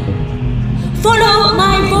 Follow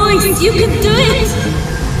my voice, you can do it!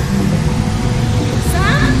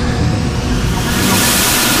 Sam?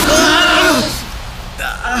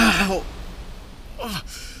 Ow!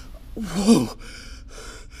 Whoa.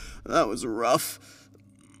 That was rough.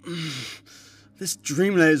 This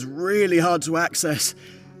dream layer is really hard to access.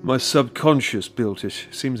 My subconscious built it.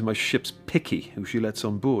 Seems my ship's picky who she lets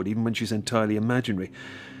on board, even when she's entirely imaginary.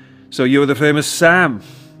 So you're the famous Sam.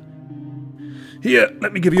 Here,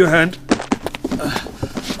 let me give you a hand.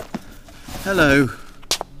 Hello,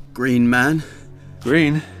 green man.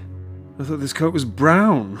 Green? I thought this coat was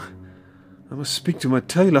brown. I must speak to my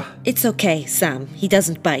tailor. It's okay, Sam. He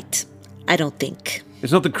doesn't bite. I don't think.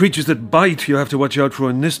 It's not the creatures that bite you have to watch out for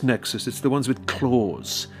in this nexus. It's the ones with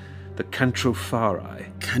claws. The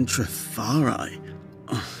Kantrofarri. Kantrofarri?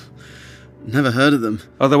 Oh, never heard of them.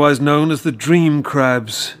 Otherwise known as the dream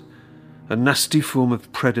crabs. A nasty form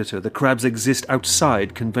of predator. The crabs exist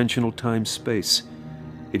outside conventional time-space.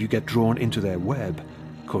 If you get drawn into their web,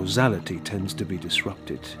 causality tends to be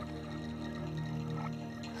disrupted.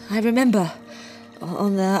 I remember,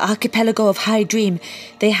 on the Archipelago of High Dream,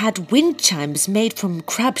 they had wind chimes made from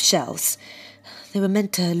crab shells. They were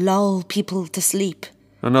meant to lull people to sleep.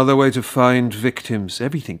 Another way to find victims.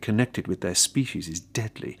 Everything connected with their species is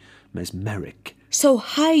deadly, mesmeric. So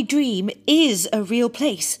High Dream is a real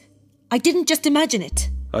place. I didn't just imagine it.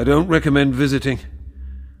 I don't recommend visiting.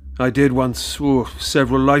 I did once,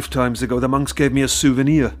 several lifetimes ago. The monks gave me a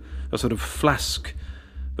souvenir, a sort of flask.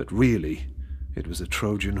 But really, it was a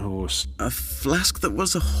Trojan horse. A flask that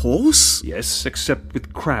was a horse? Yes, except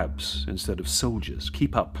with crabs instead of soldiers.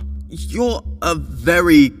 Keep up. You're a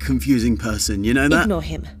very confusing person, you know that? Ignore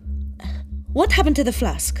him. What happened to the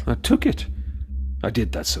flask? I took it. I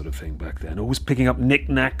did that sort of thing back then, always picking up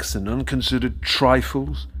knickknacks and unconsidered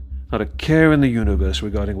trifles. Not a care in the universe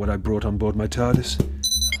regarding what I brought on board my TARDIS.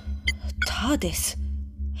 TARDIS?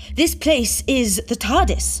 This place is the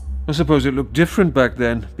TARDIS. I suppose it looked different back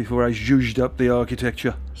then, before I zhuzhed up the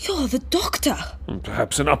architecture. You're the Doctor. And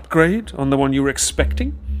perhaps an upgrade on the one you were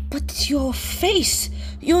expecting? But your face,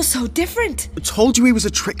 you're so different. I told you he was a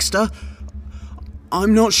trickster.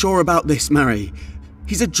 I'm not sure about this, Mary.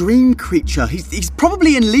 He's a dream creature. He's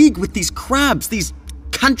probably in league with these crabs, these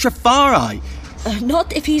Kantrofarri.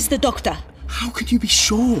 Not if he's the Doctor. How can you be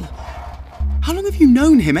sure? How long have you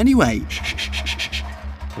known him anyway? Shh.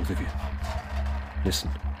 Both of you. Listen.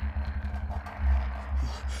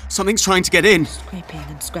 Something's trying to get in. Scraping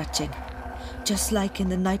and scratching. Just like in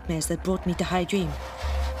the nightmares that brought me to High Dream.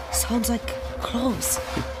 Sounds like claws.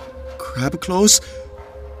 Crab claws?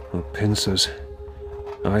 Or pincers.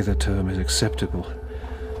 Either term is acceptable.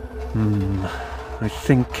 I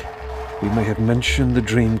think we may have mentioned the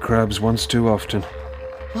dream crabs once too often.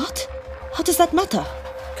 What? How does that matter?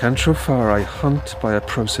 Kantrofarri hunt by a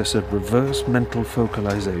process of reverse mental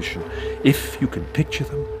focalization. If you can picture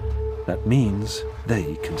them, that means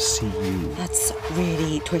they can see you. That's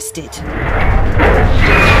really twisted.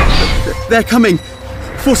 They're coming!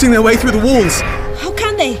 Forcing their way through the walls! How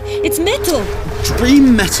can they? It's metal!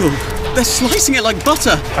 Dream metal! They're slicing it like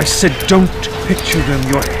butter! I said don't picture them.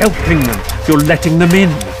 You're helping them. You're letting them in.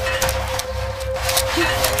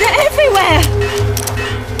 They're everywhere!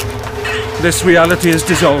 This reality is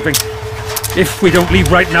dissolving. If we don't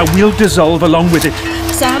leave right now, we'll dissolve along with it.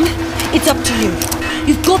 Sam, it's up to you.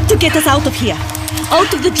 You've got to get us out of here.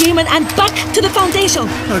 Out of the dream and back to the Foundation.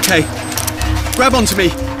 Okay. Grab onto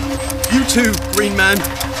me. You too, green man.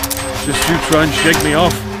 Just you try and shake me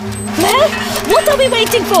off. Well, what are we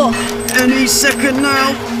waiting for? Any second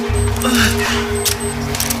now.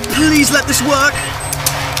 Please let this work.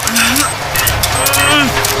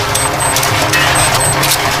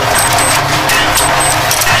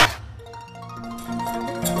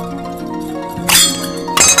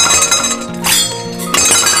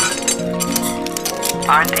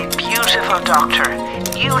 Aren't they beautiful, Doctor?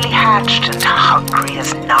 newly hatched and hungry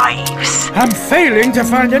as knives. I'm failing to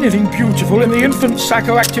find anything beautiful in the infant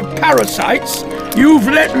psychoactive parasites you've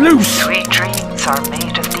let loose. Sweet dreams are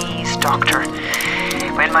made of these, Doctor.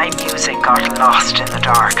 When my music got lost in the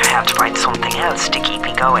dark, I had to find something else to keep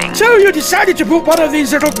me going. So you decided to put one of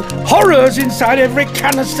these little horrors inside every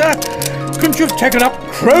canister? Couldn't you have taken up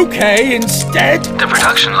croquet instead? The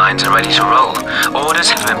production lines are ready to roll.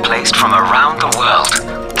 Orders have been placed from around the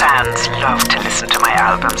world. Fans love to listen to my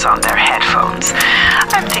albums on their headphones.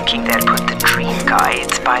 I'm thinking they'll put the dream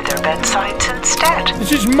guides by their bedsides instead.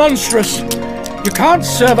 This is monstrous. You can't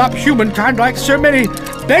serve up humankind like so many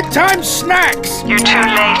bedtime snacks. You're too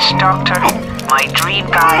late, Doctor. My dream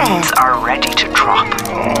guides are ready to drop.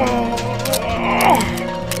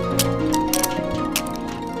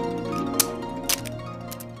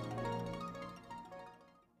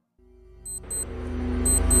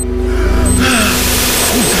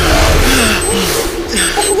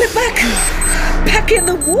 Back in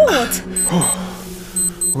the ward!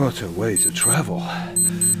 What a way to travel.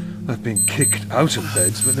 I've been kicked out of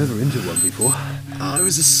beds, but never into one before. I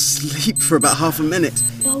was asleep for about half a minute.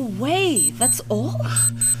 No way, that's all?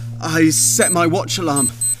 I set my watch alarm.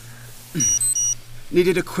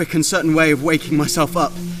 Needed a quick and certain way of waking myself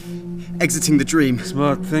up. Exiting the dream.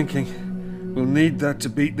 Smart thinking. We'll need that to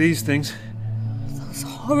beat these things. Those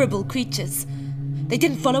horrible creatures. They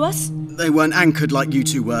didn't follow us? They weren't anchored like you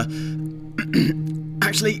two were.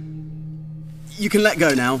 Actually, you can let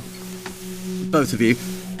go now. Both of you.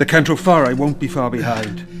 The Kantrofarri won't be far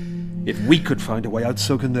behind. If we could find a way out,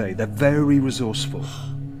 so can they. They're very resourceful.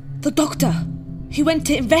 The doctor. He went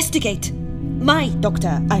to investigate. My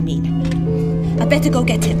doctor, I mean. I better go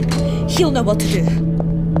get him. He'll know what to do.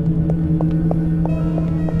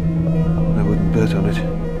 I wouldn't bet on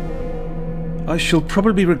it. I shall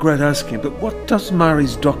probably regret asking, but what does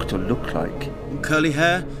Mari's doctor look like? Curly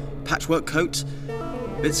hair, patchwork coat.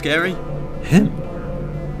 Bit scary. Him?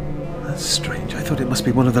 That's strange. I thought it must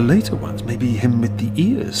be one of the later ones. Maybe him with the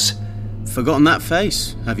ears. Forgotten that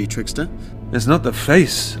face, have you, trickster? It's not the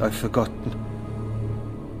face I've forgotten.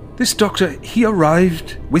 This doctor, he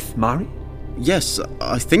arrived with Mari? Yes,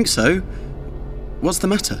 I think so. What's the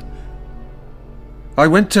matter? I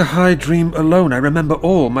went to High Dream alone. I remember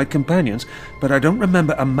all my companions, but I don't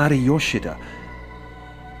remember a Mari Yoshida.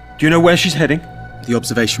 Do you know where she's heading? The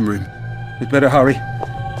observation room. We'd better hurry.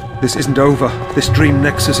 This isn't over. This dream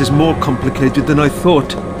nexus is more complicated than I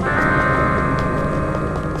thought.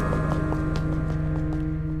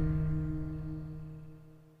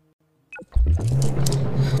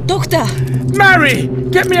 Doctor! Mary!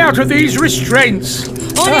 Get me out of these restraints!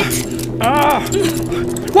 On it!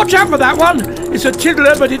 Watch out for that one! It's a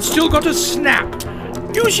tiddler, but it's still got a snap.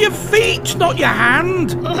 Use your feet, not your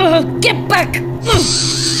hand! Get back!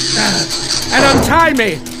 And untie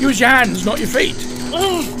me! Use your hands, not your feet!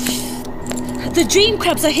 The dream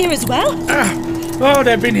crabs are here as well? Oh,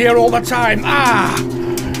 they've been here all the time.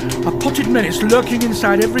 A potted menace lurking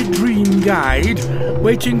inside every dream guide,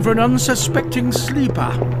 waiting for an unsuspecting sleeper.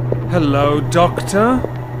 Hello, Doctor.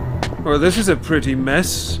 Well, this is a pretty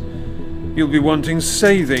mess. You'll be wanting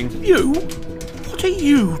saving. You? What are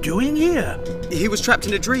you doing here? He was trapped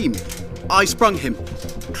in a dream. I sprung him.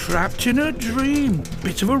 Trapped in a dream.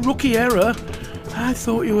 Bit of a rookie error. I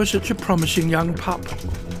thought you were such a promising young pup.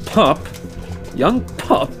 Pup? Young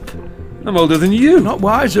pup? I'm older than you. Not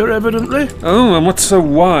wiser, evidently. Oh, and what's so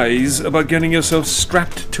wise about getting yourself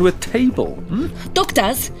strapped to a table?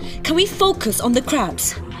 Doctors, can we focus on the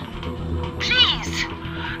crabs? Please!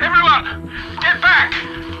 Everyone, get back!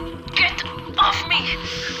 Get off me!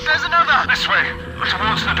 There's another! This way,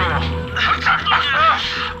 towards the door.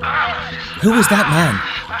 Who is that man?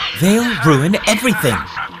 They'll ruin everything.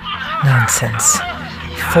 Nonsense.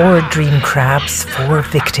 4 dream crabs, 4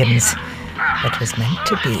 victims. It was meant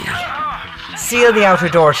to be. Seal the outer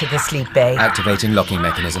door to the sleep bay. Activating locking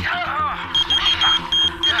mechanism.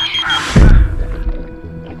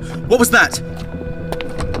 What was that?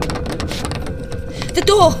 The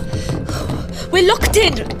door! We're locked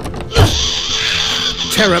in!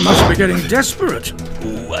 Terra must be getting desperate.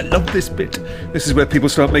 Ooh, I love this bit. This is where people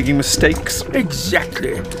start making mistakes.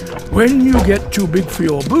 Exactly. When you get too big for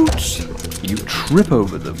your boots, you trip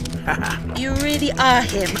over them. You really are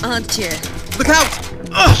him, aren't you? Look out!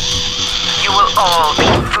 You will all be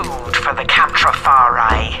food for the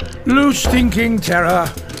Kantrofarri. Loose thinking,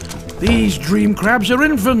 Terra. These dream crabs are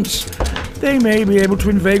infants. They may be able to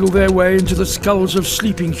inveigle their way into the skulls of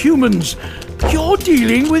sleeping humans, but you're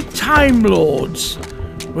dealing with Time Lords.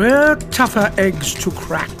 We're tougher eggs to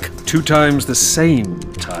crack. 2 times the same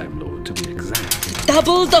Time Lord, to be exact.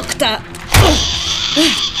 Double Doctor!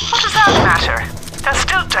 What does that matter? They'll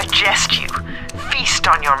still digest you, feast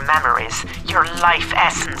on your memories, your life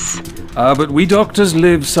essence. But we doctors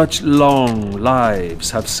live such long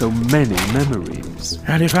lives, have so many memories.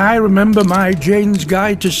 And if I remember my Jane's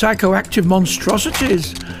Guide to Psychoactive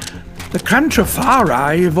Monstrosities, the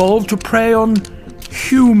Kantrofarri evolved to prey on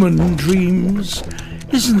human dreams.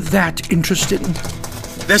 Isn't that interesting?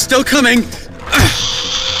 They're still coming!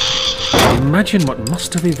 Imagine what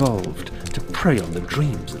must have evolved to prey on the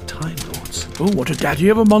dreams of Time Lords. Oh, what a daddy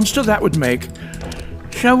of a monster that would make.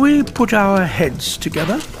 Shall we put our heads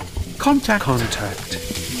together? Contact. Contact.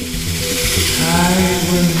 I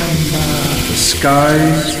remember the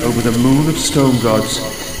skies over the moon of stone gods,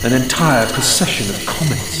 an entire procession of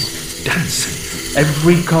comets, dancing,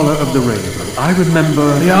 every colour of the rainbow. I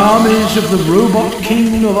remember the armies of the robot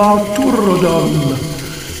king of Arturodon,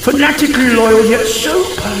 fanatically loyal yet so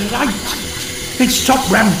polite, they'd stop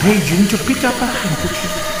rampaging to pick up a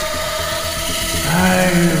handkerchief. I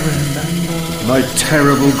remember my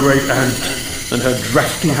terrible great aunt and her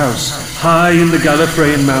drafty house high in the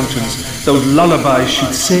Gallifreyan mountains, those lullabies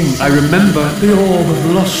she'd sing. I remember the orb of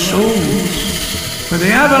lost souls, where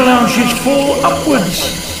the avalanches fall upwards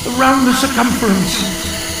around the circumference,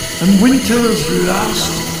 and winters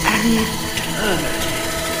last an eternity.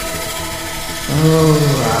 Oh,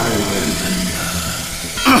 I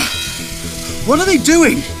remember. What are they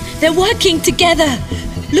doing? They're working together.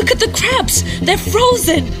 Look at the crabs. They're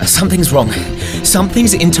frozen. Something's wrong.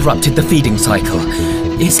 Something's interrupted the feeding cycle.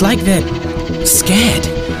 It's like they're scared.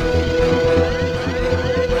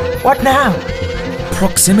 What now?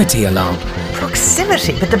 Proximity alarm.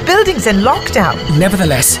 Proximity? But the building's in lockdown.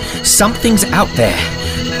 Nevertheless, something's out there.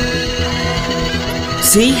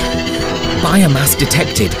 See? Biomass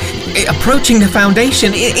detected. Approaching the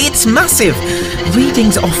Foundation. It's massive.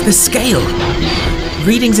 Readings off the scale.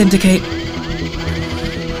 Readings indicate...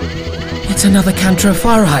 It's another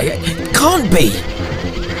Kantrofarri. Can't be!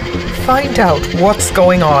 Find out what's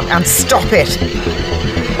going on and stop it.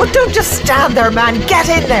 Well, don't just stand there, man. Get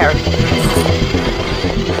in there.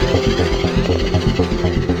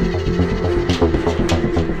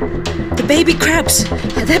 The baby crabs.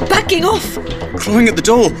 They're backing off. Clawing at the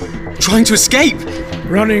door, trying to escape.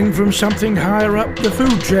 Running from something higher up the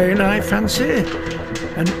food chain, I fancy.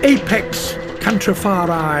 An apex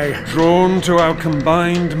Kantrofarri. Drawn to our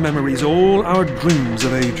combined memories, all our dreams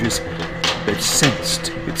of ages. They've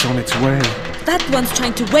sensed it's on its way. That one's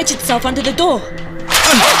trying to wedge itself under the door.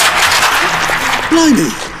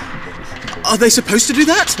 Blimey! Are they supposed to do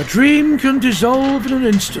that? A dream can dissolve in an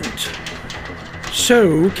instant.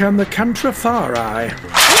 So can the Kantrofarri.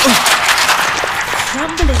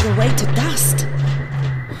 Crumbling away to dust.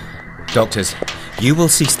 Doctors, you will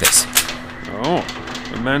cease this. Oh,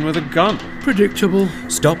 a man with a gun. Predictable.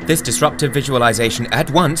 Stop this disruptive visualization at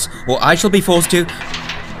once, or I shall be forced to...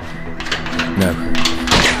 No.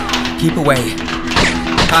 Keep away.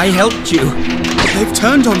 I helped you. They've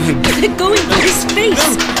turned on him. They're going for his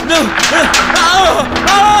face. No! Oh,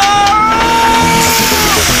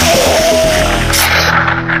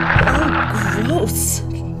 gross.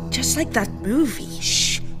 Just like that movie.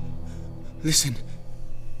 Shh. Listen.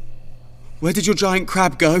 Where did your giant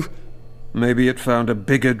crab go? Maybe it found a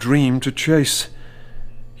bigger dream to chase.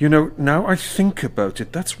 You know, now I think about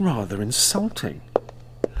it, that's rather insulting.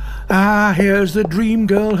 Ah, here's the dream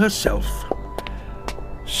girl herself.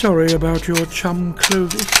 Sorry about your chum,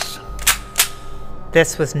 Clovis.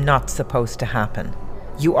 This was not supposed to happen.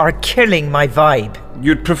 You are killing my vibe.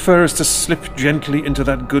 You'd prefer us to slip gently into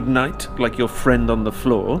that good night, like your friend on the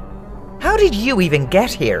floor? How did you even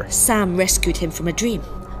get here? Sam rescued him from a dream.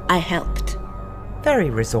 I helped. Very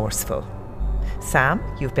resourceful. Sam,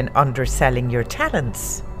 you've been underselling your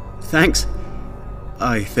talents. Thanks,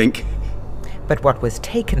 I think. But what was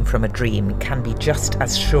taken from a dream can be just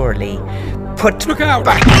as surely put Look out.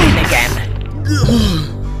 back in again.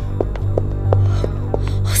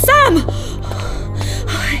 Sam!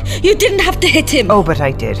 You didn't have to hit him. Oh, but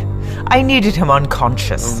I did. I needed him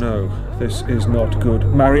unconscious. Oh no, this is not good.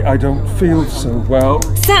 Mary, I don't feel so well.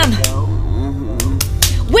 Sam!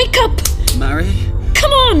 Wake up! Mary?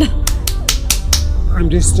 Come on! I'm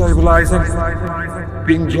destabilizing.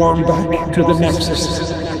 Being drawn back to the nexus.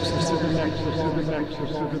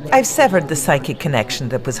 I've severed the psychic connection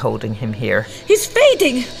that was holding him here. He's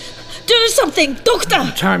fading! Do something,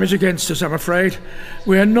 Doctor! Time is against us, I'm afraid.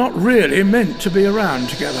 We're not really meant to be around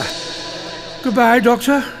together. Goodbye,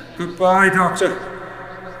 Doctor. Goodbye, Doctor.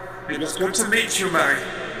 It was good to meet you, Mary.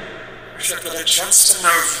 Wish I'd got a chance to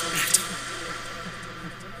know.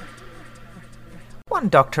 One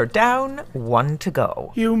doctor down, one to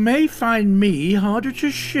go. You may find me harder to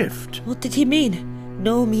shift. What did he mean?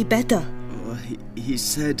 Know me better. He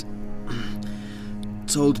said...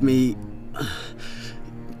 told me...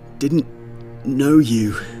 didn't know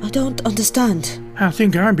you. I don't understand. I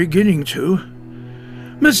think I'm beginning to.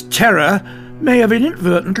 Miss Terra may have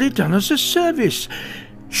inadvertently done us a service.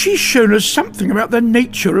 She's shown us something about the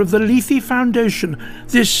nature of the Lethe Foundation,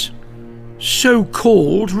 this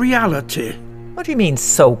so-called reality. What do you mean,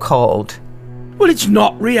 so-called? Well, it's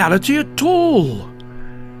not reality at all.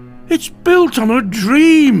 It's built on a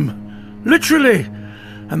dream, literally.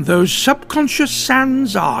 And those subconscious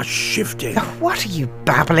sands are shifting. What are you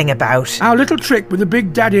babbling about? Our little trick with the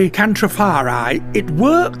big daddy Kantrofarri, it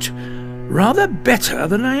worked rather better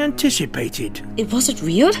than I anticipated. It wasn't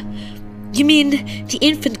real? You mean the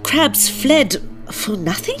infant crabs fled for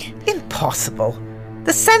nothing? Impossible.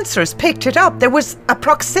 The sensors picked it up. There was a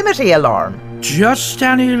proximity alarm. Just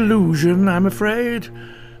an illusion, I'm afraid.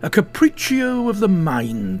 A capriccio of the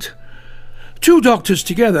mind. 2 doctors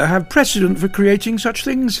together have precedent for creating such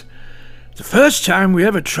things. The first time we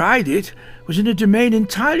ever tried it was in a domain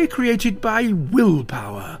entirely created by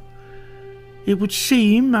willpower. It would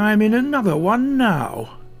seem I'm in another one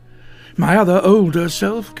now. My other older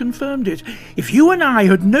self confirmed it. If you and I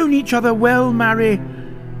had known each other well, Mary,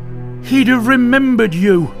 he'd have remembered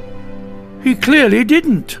you. He clearly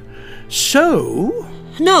didn't. So...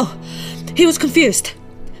 No, he was confused.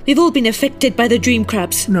 We've all been affected by the dream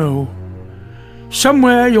crabs. No.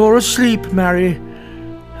 Somewhere you're asleep, Mary.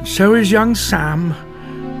 And so is young Sam.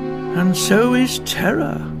 And so is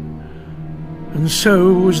Terra. And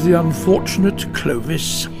so was the unfortunate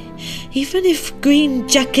Clovis. Even if Green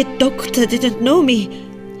Jacket Doctor didn't know me,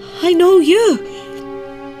 I know you.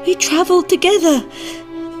 We travelled together.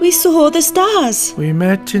 We saw the stars. We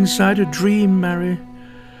met inside a dream, Mary.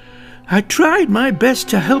 I tried my best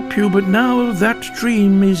to help you, but now that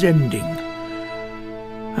dream is ending.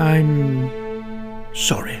 I'm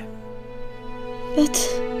sorry. But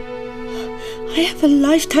I have a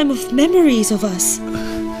lifetime of memories of us.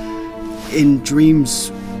 In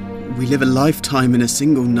dreams, we live a lifetime in a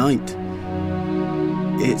single night.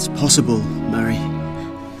 It's possible, Mary.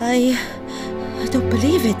 I don't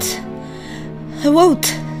believe it. I won't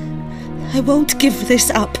give this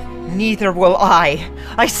up. Neither will I.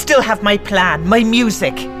 I still have my plan, my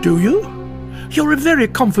music. Do you? You're a very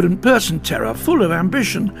confident person, Terra, full of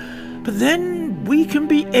ambition. But then we can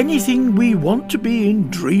be anything we want to be in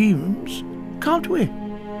dreams, can't we?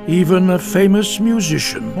 Even a famous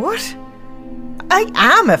musician. What? I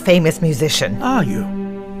am a famous musician. Are you?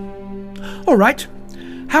 All right.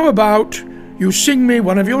 How about you sing me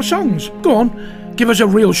one of your songs? Go on, give us a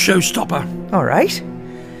real showstopper. All right.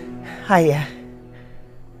 I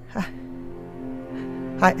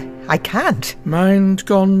can't. Mind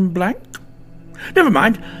gone blank? Never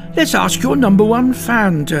mind. Let's ask your number 1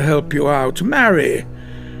 fan to help you out, Mary.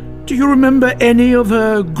 Do you remember any of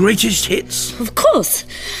her greatest hits? Of course.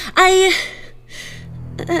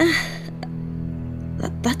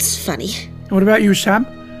 That's funny. What about you,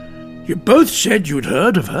 Sam? You both said you'd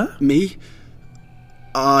heard of her. Me?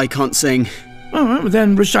 I can't sing. Oh, well,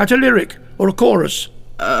 then recite a lyric or a chorus.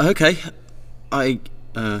 Okay.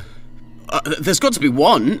 There's got to be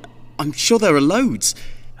one. I'm sure there are loads.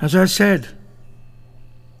 As I said,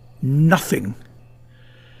 nothing.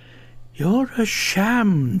 You're a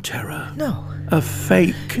sham, Terra. No. A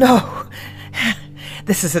fake. No.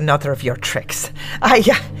 This is another of your tricks. I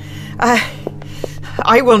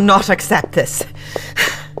will not accept this.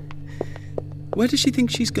 Where does she think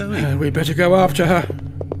she's going? We better go after her.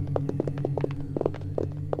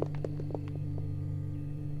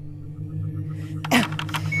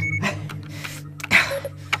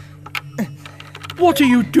 What are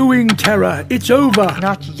you doing, Terra? It's over.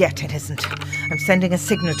 Not yet, it isn't. I'm sending a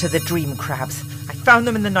signal to the dream crabs. I found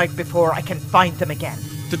them in the night before. I can find them again.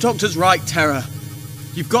 The doctor's right, Terra.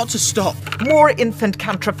 You've got to stop. More infant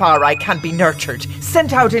Kantrofarri can be nurtured,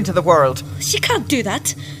 sent out into the world. She can't do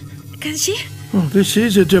that, can she? Well, this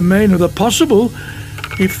is a domain of the possible.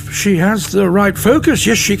 If she has the right focus,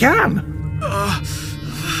 yes, she can.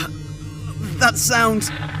 That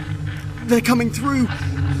sound. They're coming through.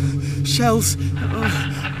 Shells.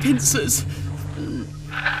 Pincers.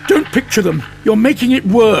 Don't picture them. You're making it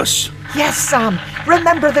worse. Yes, Sam.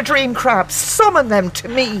 Remember the dream crabs. Summon them to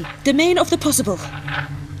me. Domain of the possible.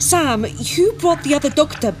 Sam, you brought the other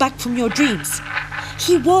doctor back from your dreams.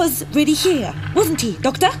 He was really here, wasn't he,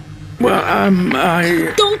 Doctor? Well,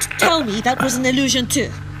 I... Don't tell me that was an illusion too.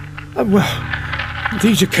 Well,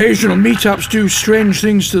 these occasional meetups do strange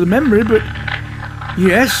things to the memory, but...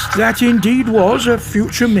 Yes, that indeed was a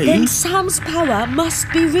future me. Then Sam's power must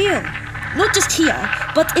be real. Not just here,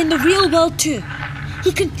 but in the real world too.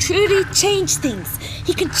 He can truly change things.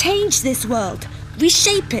 He can change this world.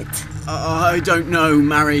 Reshape it. I don't know,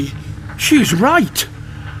 Mary. She's right.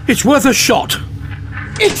 It's worth a shot.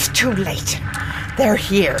 It's too late. They're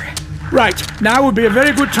here. Right, now would be a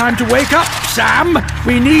very good time to wake up, Sam.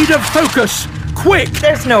 We need a focus. Quick!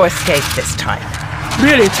 There's no escape this time.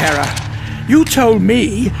 Really, Terra, you told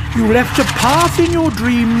me you left a path in your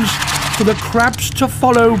dreams for the crabs to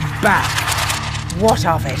follow back. What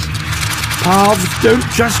of it? Paths don't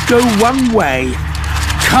just go one way.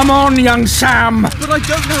 Come on, young Sam. But I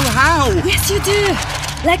don't know how. Yes, you do.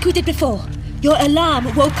 Like we did before. Your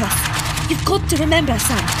alarm woke us. You've got to remember,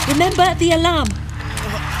 Sam. Remember the alarm.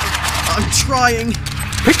 I'm trying.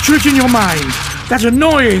 Picture it in your mind. That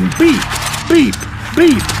annoying beep, beep,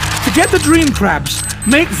 beep. Forget the dream crabs.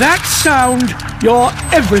 Make that sound your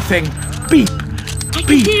everything. Beep, I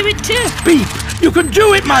beep. can hear it too. Beep. You can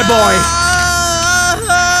do it, my boy.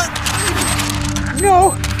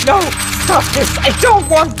 No, stop this. I don't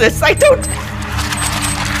want this. I don't...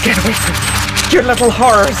 Get away from me, you little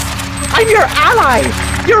horrors. I'm your ally,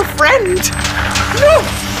 your friend. No!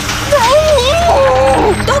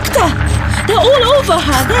 Doctor! They're all over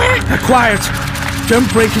her. There. Now, quiet. Don't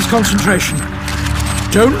break his concentration.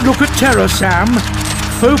 Don't look at Terra, Sam.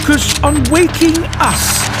 Focus on waking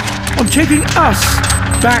us. On taking us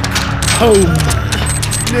back home.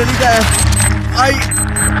 Nearly there.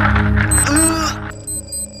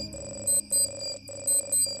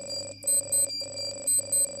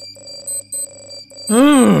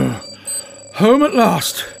 Home at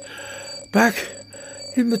last. Back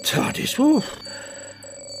in the TARDIS. Oh,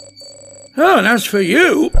 and as for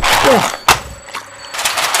you...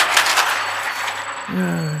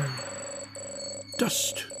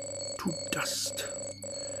 dust to dust.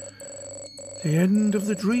 The end of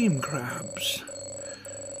the dream crabs.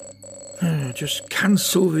 Just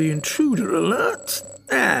cancel the intruder alert.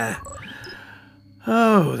 There.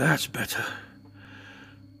 Oh, that's better.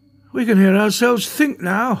 We can hear ourselves think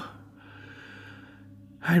now.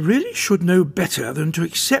 I really should know better than to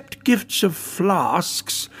accept gifts of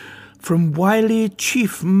flasks from wily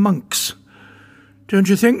chief monks. Don't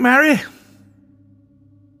you think, Mary?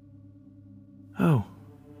 Oh.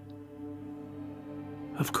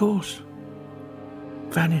 Of course.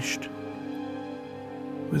 Vanished.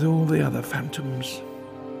 With all the other phantoms.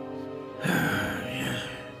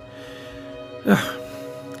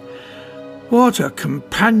 What a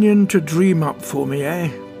companion to dream up for me,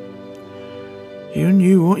 eh? You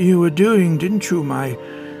knew what you were doing, didn't you, my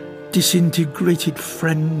disintegrated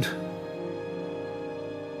friend?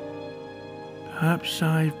 Perhaps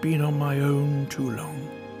I've been on my own too long.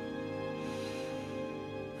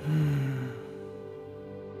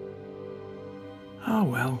 Oh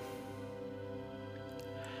well.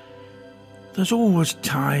 There's always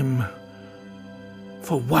time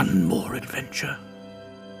for one more adventure.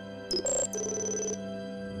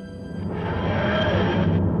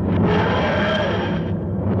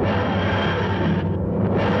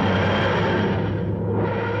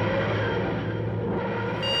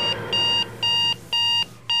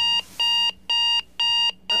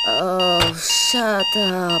 Oh, shut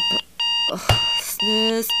up. Oh,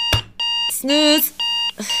 snooze. Snooze.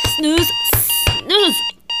 Snooze. Snooze.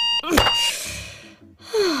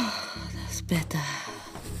 That's better.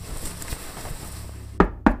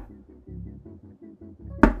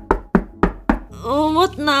 Oh,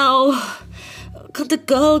 what now? Can't the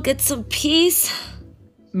girl get some peace?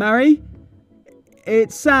 Mary?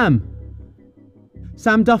 It's Sam.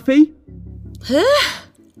 Sam Duffy? Huh?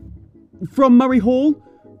 From Murray Hall.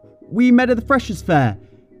 We met at the Freshers' Fair.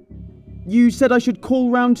 You said I should call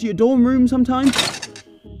round to your dorm room sometime?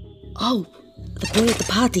 Oh, the boy at the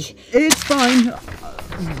party. It's fine.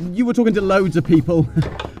 You were talking to loads of people.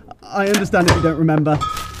 I understand if you don't remember.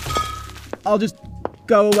 I'll just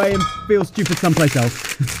go away and feel stupid someplace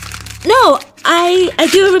else. No, I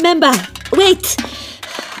do remember. Wait.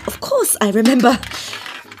 Of course I remember.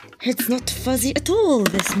 It's not fuzzy at all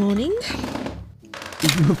this morning.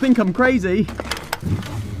 You'll think I'm crazy.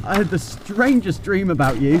 I had the strangest dream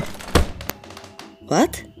about you.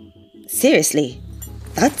 What? Seriously?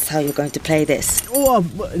 That's how you're going to play this? Oh,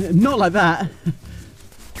 not like that.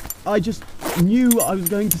 I just knew I was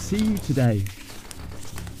going to see you today.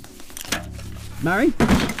 Mary?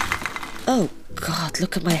 Oh, God,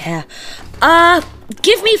 look at my hair.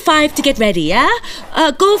 Give me 5 to get ready, yeah?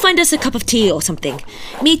 Go find us a cup of tea or something.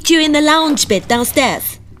 Meet you in the lounge bit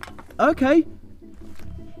downstairs. Okay.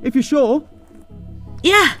 If you're sure.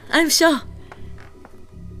 Yeah, I'm sure.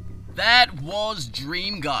 That was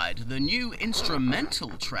Dream Guide, the new instrumental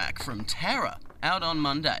track from Terra, out on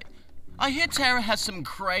Monday. I hear Tara has some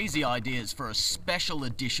crazy ideas for a special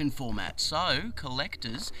edition format, so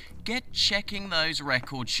collectors, get checking those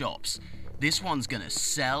record shops. This one's gonna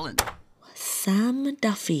sell and... Sam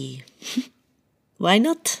Duffy. Why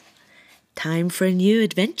not? Time for a new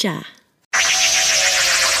adventure.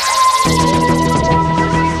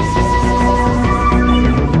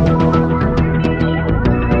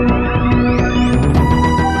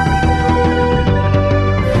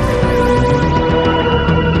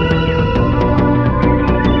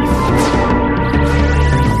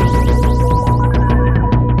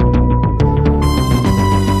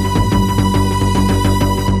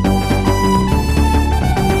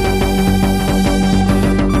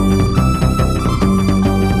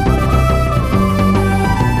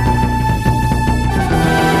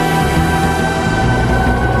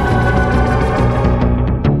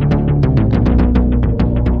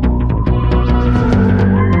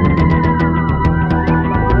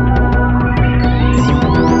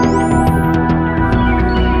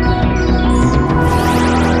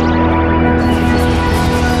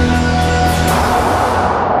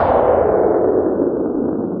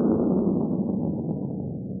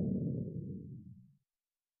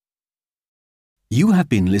 You have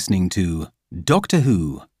been listening to Doctor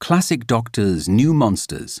Who, Classic Doctor's New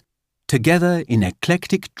Monsters, Together in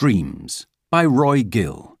Eclectic Dreams by Roy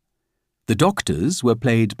Gill. The Doctors were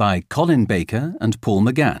played by Colin Baker and Paul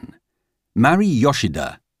McGann, Mary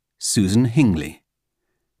Yoshida, Susan Hingley,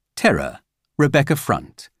 Terra, Rebecca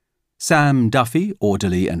Front, Sam Duffy,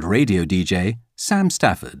 orderly and radio DJ, Sam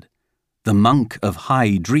Stafford, the Monk of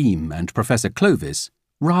High Dream and Professor Clovis,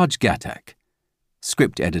 Raj Ghatak,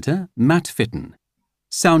 script editor, Matt Fitton,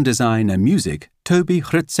 sound design and music, Toby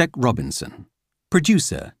Hrycek Robinson,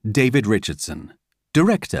 producer, David Richardson,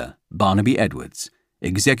 director, Barnaby Edwards,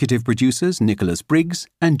 executive producers, Nicholas Briggs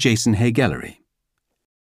and Jason Hay-Gallery.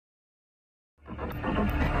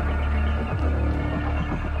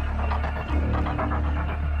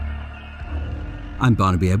 I'm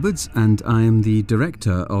Barnaby Edwards, and I am the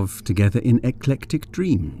director of Together in Eclectic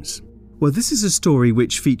Dreams. Well, this is a story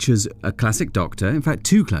which features a classic Doctor, in fact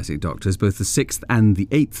 2 classic Doctors, both the 6th and the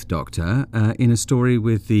 8th Doctor, in a story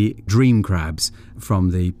with the Dream Crabs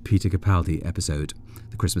from the Peter Capaldi episode,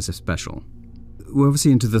 the Christmas special. We're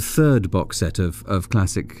obviously into the 3rd box set of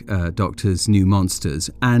classic Doctor's New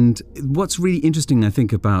Monsters, and what's really interesting, I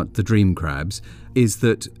think, about the Dream Crabs is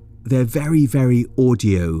that they're very, very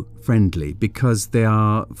audio friendly because they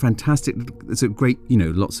are fantastic. It's a great,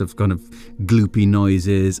 lots of kind of gloopy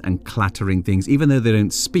noises and clattering things. Even though they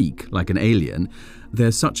don't speak like an alien,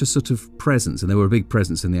 they're such a sort of presence, and they were a big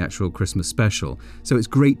presence in the actual Christmas special. So it's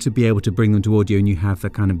great to be able to bring them to audio and you have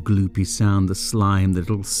that kind of gloopy sound, the slime, the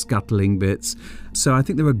little scuttling bits. So I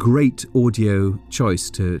think they're a great audio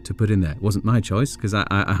choice to put in there. It wasn't my choice because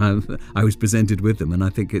I was presented with them, and I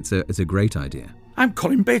think it's a great idea. I'm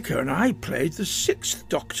Colin Baker, and I played the 6th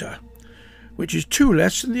Doctor, which is 2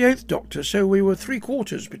 less than the 8th Doctor, so we were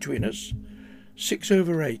 3/4 between us.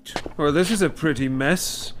 6/8. Well, this is a pretty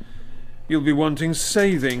mess. You'll be wanting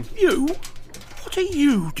saving. You? What are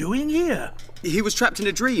you doing here? He was trapped in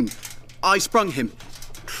a dream. I sprung him.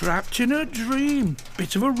 Trapped in a dream.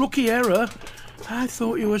 Bit of a rookie error. I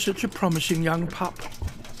thought you were such a promising young pup.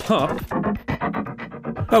 Pup?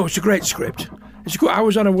 Oh, it's a great script. I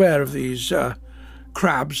was unaware of these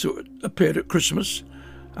crabs that appeared at Christmas.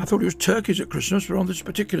 I thought it was turkeys at Christmas, but on this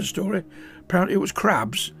particular story, apparently it was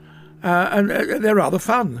crabs. And they're rather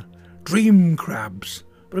fun. Dream crabs.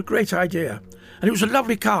 But a great idea. And it was a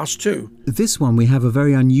lovely cast too. This one we have a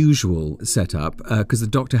very unusual setup because the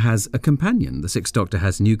Doctor has a companion. The 6th Doctor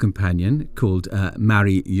has a new companion called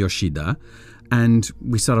Mary Yoshida. And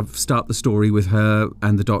we sort of start the story with her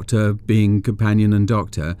and the Doctor being companion and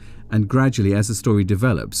Doctor. And gradually, as the story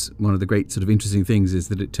develops, one of the great sort of interesting things is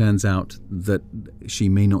that it turns out that she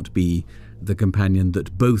may not be the companion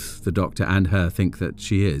that both the Doctor and her think that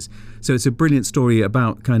she is. So it's a brilliant story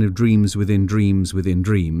about kind of dreams within dreams within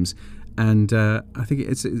dreams. And I think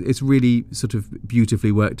it's really sort of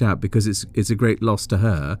beautifully worked out because it's a great loss to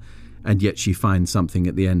her, and yet she finds something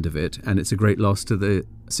at the end of it. And it's a great loss to the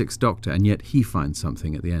 6th Doctor, and yet he finds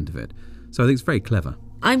something at the end of it. So I think it's very clever.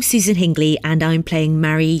 I'm Susan Hingley, and I'm playing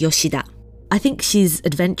Mary Yoshida. I think she's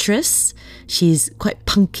adventurous, she's quite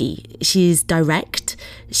punky, she's direct,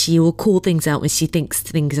 she will call things out when she thinks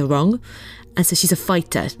things are wrong, and so she's a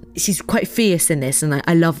fighter. She's quite fierce in this, and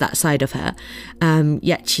I love that side of her,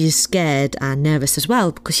 yet she's scared and nervous as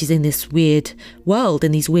well because she's in this weird world,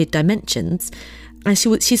 in these weird dimensions, and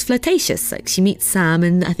she's flirtatious. Like, she meets Sam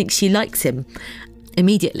and I think she likes him.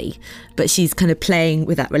 immediately, but she's kind of playing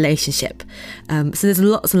with that relationship. So there's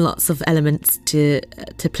lots and lots of elements to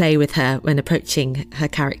play with her when approaching her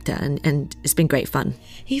character, and it's been great fun.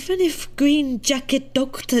 Even if Green Jacket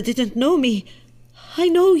Doctor didn't know me, I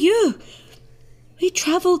know you. We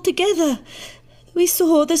travelled together. We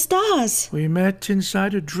saw the stars. We met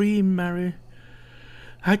inside a dream, Mary.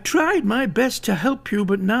 I tried my best to help you,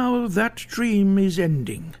 but now that dream is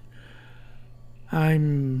ending.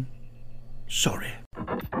 I'm sorry.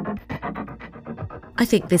 I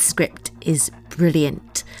think this script is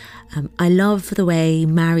brilliant. I love the way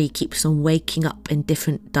Mary keeps on waking up in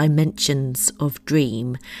different dimensions of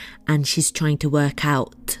dream, and she's trying to work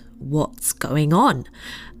out what's going on.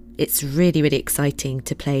 It's really, really exciting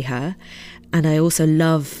to play her. And I also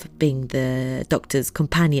love being the Doctor's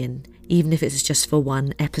companion, even if it's just for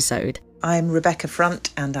one episode. I'm Rebecca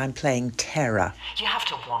Front, and I'm playing Terra. You have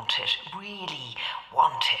to want it, really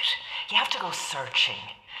want it. You have to go searching.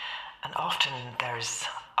 And often there's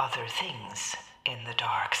other things in the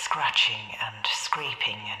dark, scratching and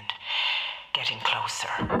scraping and getting closer.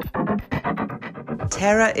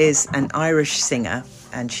 Terra is an Irish singer,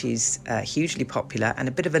 and she's hugely popular and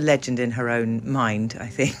a bit of a legend in her own mind, I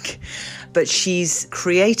think. But she's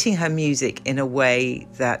creating her music in a way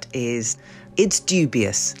that it's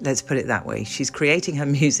dubious, let's put it that way. She's creating her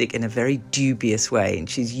music in a very dubious way, and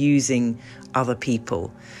she's using other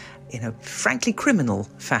people in a frankly criminal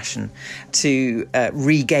fashion to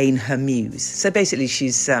regain her muse. So basically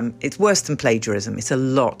it's worse than plagiarism. It's a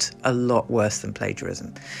lot worse than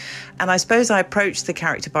plagiarism. And I suppose I approached the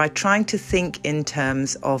character by trying to think in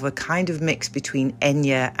terms of a kind of mix between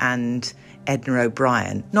Enya and Edna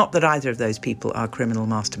O'Brien. Not that either of those people are criminal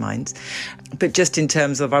masterminds, but just in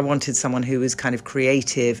terms of I wanted someone who was kind of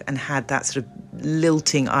creative and had that sort of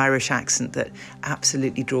lilting Irish accent that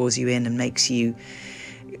absolutely draws you in and makes you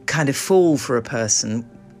kind of fall for a person.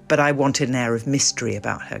 But I wanted an air of mystery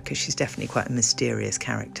about her because she's definitely quite a mysterious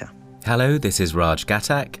character. Hello, this is Raj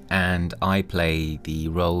Ghatak, and I play the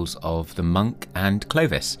roles of the monk and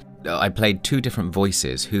Clovis. I played two different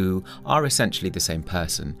voices who are essentially the same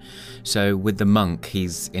person. So with the monk,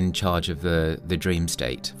 he's in charge of the dream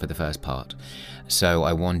state for the first part. So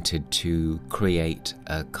I wanted to create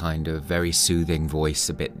a kind of very soothing voice,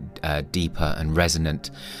 a bit deeper and resonant,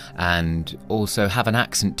 and also have an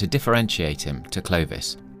accent to differentiate him to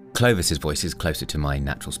Clovis. Clovis's voice is closer to my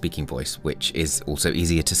natural speaking voice, which is also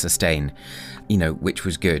easier to sustain, which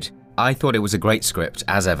was good. I thought it was a great script,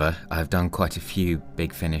 as ever. I've done quite a few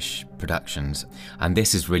Big Finish productions, and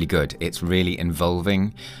this is really good. It's really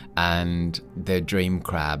involving, and the dream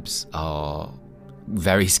crabs are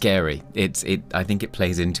very scary. I think it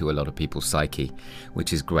plays into a lot of people's psyche,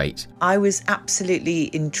 which is great. I was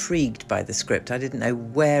absolutely intrigued by the script. I didn't know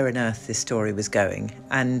where on earth this story was going,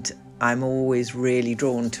 and I'm always really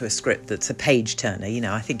drawn to a script that's a page turner.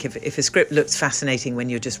 I think if a script looks fascinating when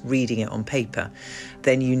you're just reading it on paper,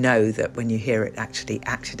 then you know that when you hear it actually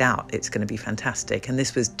acted out, it's going to be fantastic. And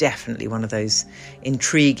this was definitely one of those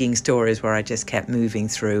intriguing stories where I just kept moving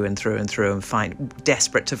through and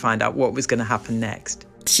desperate to find out what was going to happen next.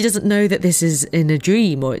 She doesn't know that this is in a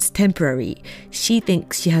dream or it's temporary. She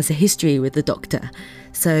thinks she has a history with the Doctor.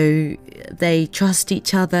 So they trust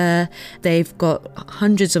each other. They've got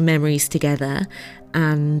hundreds of memories together,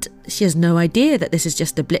 and she has no idea that this is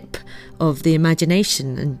just a blip of the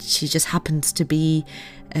imagination, and she just happens to be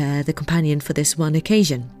the companion for this one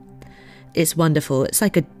occasion. It's wonderful. It's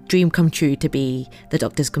like a dream come true to be the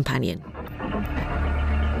Doctor's companion.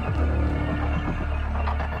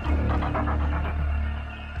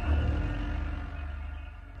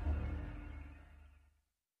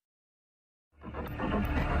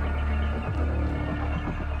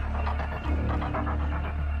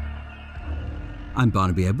 I'm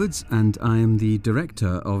Barnaby Edwards, and I am the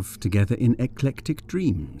director of Together in Eclectic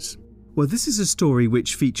Dreams. Well, this is a story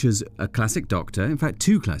which features a classic Doctor, in fact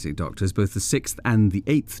two classic Doctors, both the 6th and the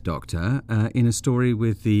 8th Doctor, in a story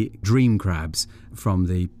with the dream crabs from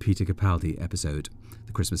the Peter Capaldi episode,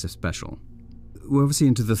 the Christmas special. We're obviously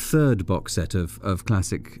into the 3rd box set of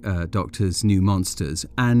classic Doctor's New Monsters,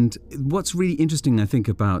 and what's really interesting, I think,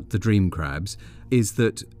 about the dream crabs is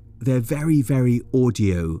that they're very, very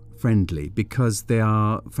audio friendly because they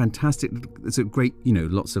are fantastic. It's a great,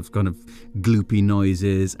 lots of kind of gloopy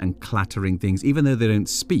noises and clattering things. Even though they don't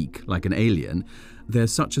speak like an alien, they're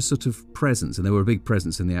such a sort of presence, and they were a big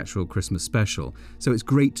presence in the actual Christmas special. So it's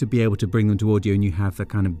great to be able to bring them to audio, and you have that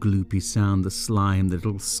kind of gloopy sound, the slime, the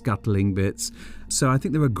little scuttling bits. So I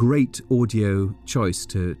think they're a great audio choice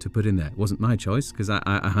to put in there. It wasn't my choice because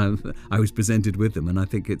I was presented with them, and I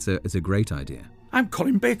think it's a great idea. I'm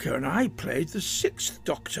Colin Baker, and I played the 6th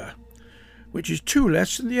Doctor. which is 2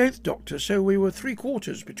 less than the 8th Doctor, so we were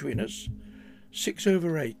 3/4 between us.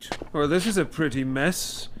 6/8. Well, this is a pretty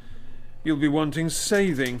mess. You'll be wanting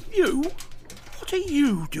saving. You? What are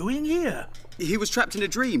you doing here? He was trapped in a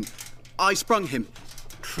dream. I sprung him.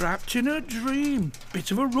 Trapped in a dream.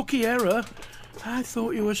 Bit of a rookie error. I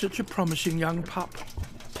thought you were such a promising young pup.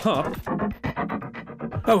 Pup?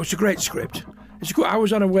 Oh, it's a great script. I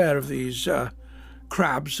was unaware of these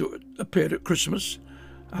crabs that appeared at Christmas.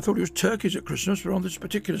 I thought it was turkeys at Christmas, but on this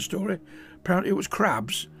particular story, apparently it was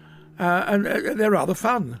crabs. And they're rather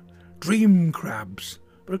fun. Dream crabs.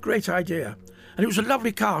 But a great idea. And it was a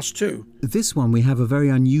lovely cast too. This one we have a very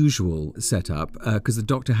unusual setup because the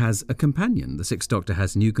Doctor has a companion. The 6th Doctor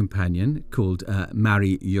has a new companion called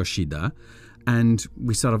Mari Yoshida. And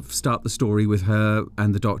we sort of start the story with her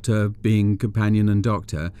and the Doctor being companion and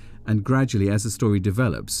Doctor. And gradually, as the story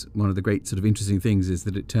develops, one of the great sort of interesting things is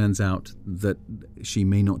that it turns out that she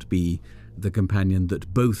may not be the companion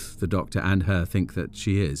that both the Doctor and her think that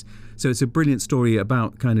she is. So it's a brilliant story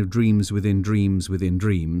about kind of dreams within dreams within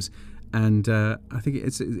dreams. And I think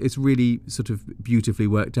it's really sort of beautifully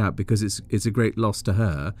worked out because it's a great loss to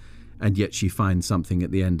her, and yet she finds something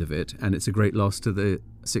at the end of it. And it's a great loss to the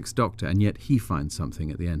 6th Doctor, and yet he finds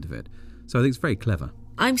something at the end of it. So I think it's very clever.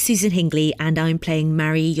 I'm Susan Hingley, and I'm playing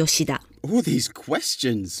Mari Yoshida. All these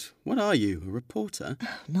questions. What are you, a reporter?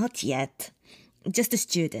 Not yet. Just a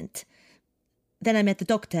student. Then I met the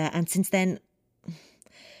Doctor, and since then...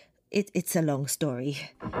 It's a long story.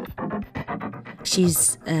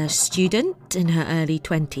 She's a student in her early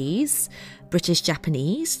 20s,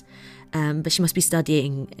 British-Japanese, but she must be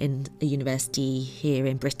studying in a university here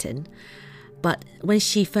in Britain. But when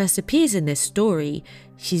she first appears in this story,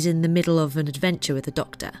 she's in the middle of an adventure with the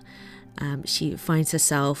Doctor. She finds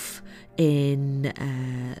herself in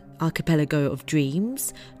Archipelago of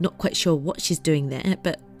Dreams, not quite sure what she's doing there,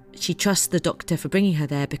 but she trusts the Doctor for bringing her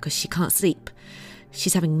there because she can't sleep.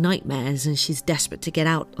 She's having nightmares and she's desperate to get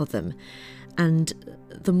out of them. And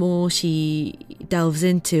the more she delves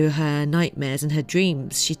into her nightmares and her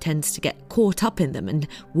dreams, she tends to get caught up in them and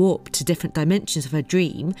warp to different dimensions of her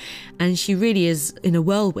dream. And she really is in a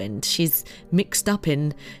whirlwind. She's mixed up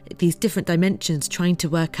in these different dimensions trying to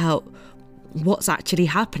work out what's actually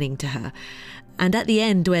happening to her. And at the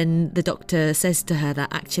end, when the Doctor says to her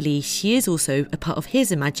that actually she is also a part of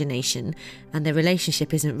his imagination and their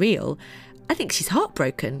relationship isn't real, I think she's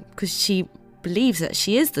heartbroken because she believes that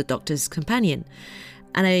she is the Doctor's companion.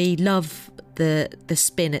 And I love the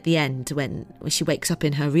spin at the end when she wakes up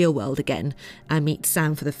in her real world again and meets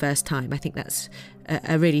Sam for the first time. I think that's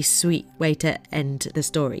a really sweet way to end the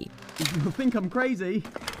story. You'll think I'm crazy.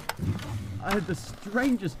 I had the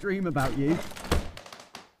strangest dream about you.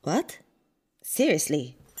 What?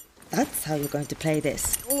 Seriously? That's how you're going to play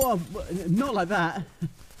this? Oh, not like that.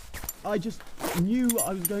 I just knew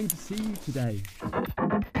I was going to see you today.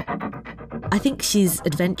 I think she's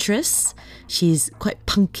adventurous, she's quite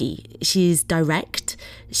punky, she's direct,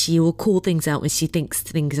 she will call things out when she thinks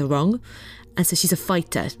things are wrong, and so she's a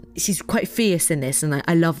fighter. She's quite fierce in this, and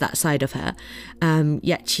I love that side of her,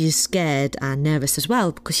 yet she's scared and nervous as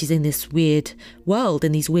well because she's in this weird world,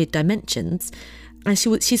 in these weird dimensions, and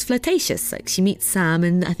she's flirtatious. Like, she meets Sam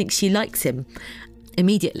and I think she likes him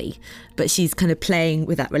immediately, but she's kind of playing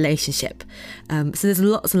with that relationship. So there's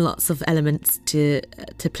lots and lots of elements to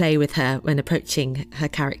play with her when approaching her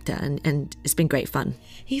character, and it's been great fun.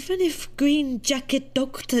 Even if Green Jacket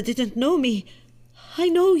Doctor didn't know me, I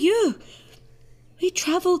know you. We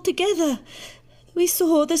travelled together. We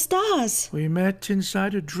saw the stars. We met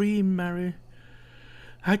inside a dream, Mary.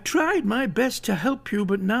 I tried my best to help you,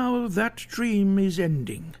 but now that dream is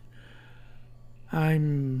ending.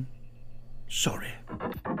 I'm sorry.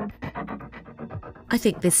 I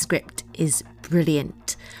think this script is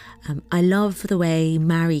brilliant. I love the way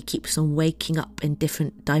Mary keeps on waking up in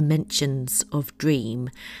different dimensions of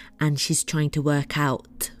dream, and she's trying to work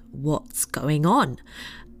out what's going on.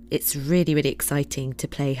 It's really, really exciting to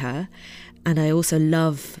play her. And I also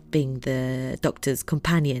love being the Doctor's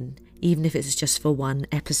companion, even if it's just for one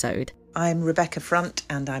episode. I'm Rebecca Front,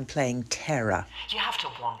 and I'm playing Terra. You have to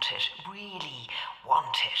want it, really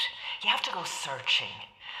want it. You have to go searching.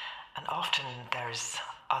 And often there's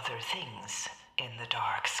other things in the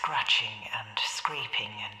dark, scratching and scraping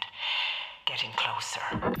and getting closer.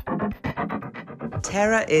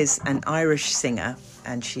 Terra is an Irish singer,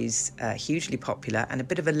 and she's hugely popular and a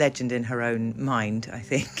bit of a legend in her own mind, I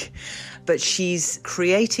think. But she's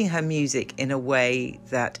creating her music in a way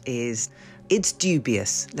that it's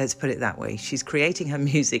dubious, let's put it that way. She's creating her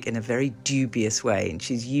music in a very dubious way, and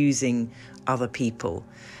she's using other people.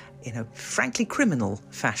 in a frankly criminal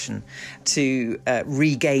fashion to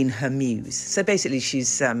regain her muse. So basically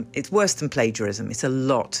it's worse than plagiarism. It's a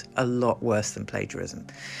lot worse than plagiarism.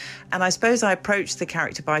 And I suppose I approached the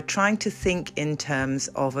character by trying to think in terms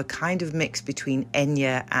of a kind of mix between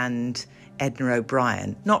Enya and Edna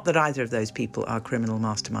O'Brien. Not that either of those people are criminal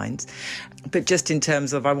masterminds, but just in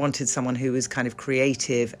terms of I wanted someone who was kind of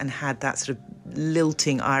creative and had that sort of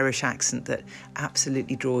lilting Irish accent that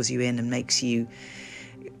absolutely draws you in and makes you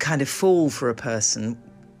kind of fall for a person.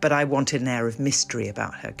 But I wanted an air of mystery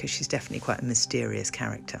about her because she's definitely quite a mysterious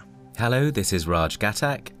character. Hello, this is Raj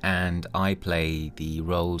Ghatak, and I play the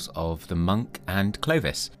roles of the monk and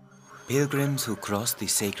Clovis. Pilgrims who cross the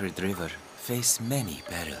sacred river face many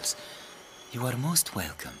perils. You are most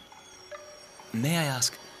welcome. May I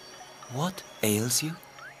ask, what ails you?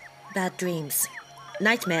 Bad dreams.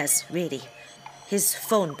 Nightmares, really. His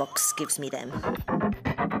phone box gives me them.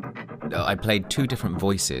 I played two different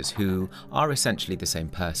voices who are essentially the same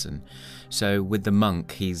person. So with the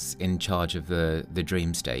monk, he's in charge of the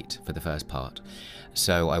dream state for the first part.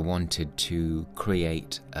 So I wanted to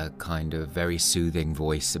create a kind of very soothing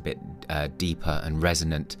voice, a bit deeper and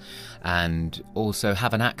resonant, and also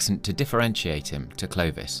have an accent to differentiate him to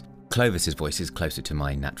Clovis. Clovis's voice is closer to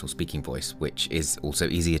my natural speaking voice, which is also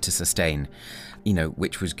easier to sustain,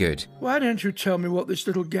 which was good. Why don't you tell me what this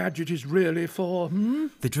little gadget is really for,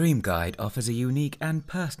 The Dream Guide offers a unique and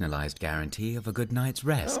personalised guarantee of a good night's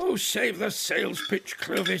rest. Oh, save the sales pitch,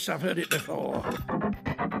 Clovis. I've heard it before.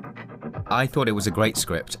 I thought it was a great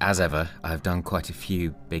script, as ever. I've done quite a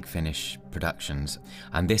few Big Finish productions,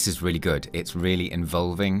 and this is really good. It's really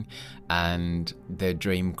involving, and the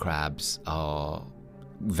dream crabs are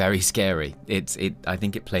very scary. I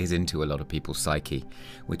think it plays into a lot of people's psyche,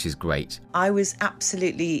 which is great. I was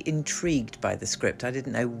absolutely intrigued by the script. I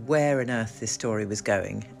didn't know where on earth this story was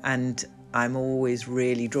going, and I'm always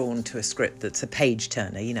really drawn to a script that's a page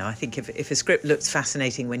turner. I think if a script looks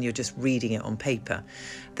fascinating when you're just reading it on paper,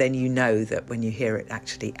 then you know that when you hear it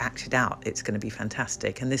actually acted out, it's going to be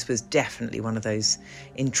fantastic. And this was definitely one of those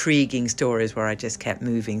intriguing stories where I just kept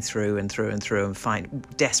moving through and through and through and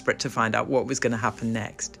desperate to find out what was going to happen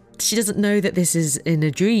next. She doesn't know that this is in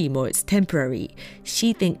a dream or it's temporary.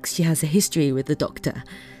 She thinks she has a history with the doctor.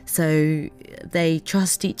 So they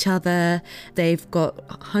trust each other, they've got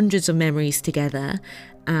hundreds of memories together,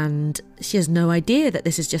 and she has no idea that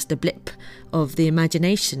this is just a blip of the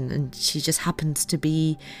imagination, and she just happens to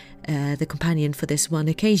be the companion for this one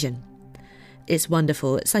occasion. It's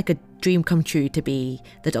wonderful. It's like a dream come true to be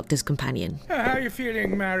the doctor's companion. How are you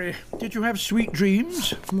feeling, Mary? Did you have sweet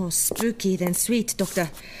dreams? More spooky than sweet, Doctor.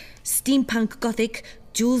 Steampunk Gothic,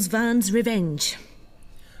 Jules Verne's revenge.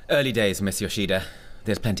 Early days, Miss Yoshida.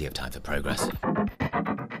 There's plenty of time for progress.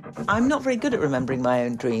 I'm not very good at remembering my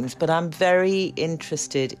own dreams, but I'm very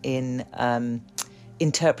interested in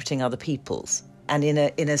interpreting other people's, and in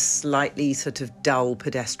a slightly sort of dull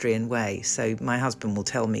pedestrian way. So my husband will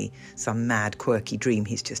tell me some mad, quirky dream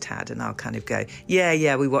he's just had, and I'll kind of go,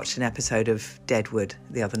 yeah, we watched an episode of Deadwood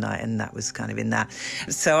the other night, and that was kind of in that.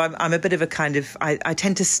 So I'm a bit of a kind of, I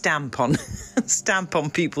tend to stamp on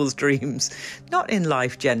people's dreams, not in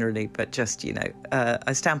life generally, but just,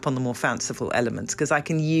 I stamp on the more fanciful elements, because I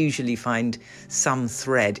can usually find some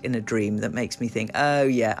thread in a dream that makes me think, oh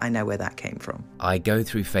yeah, I know where that came from. I go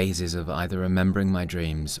through phases of either remembering my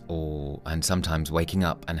dreams and sometimes waking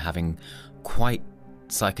up and having quite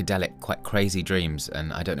psychedelic, quite crazy dreams.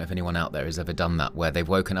 And I don't know if anyone out there has ever done that, where they've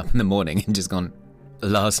woken up in the morning and just gone.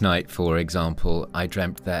 Last night, for example, I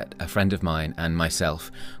dreamt that a friend of mine and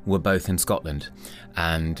myself were both in Scotland,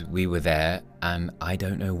 and we were there, and I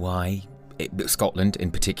don't know why. Scotland in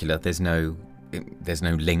particular, there's no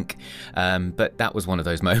link, but that was one of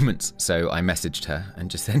those moments. So I messaged her and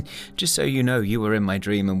just said, just so you know, you were in my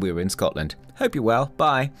dream and we were in Scotland. Hope you're well.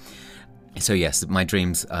 Bye. So yes, my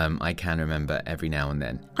dreams, I can remember every now and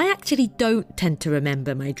then. I actually don't tend to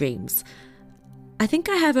remember my dreams. I think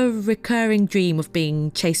I have a recurring dream of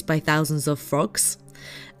being chased by thousands of frogs.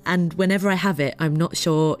 And whenever I have it, I'm not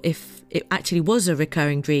sure if it actually was a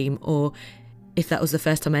recurring dream or if that was the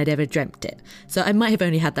first time I'd ever dreamt it. So I might have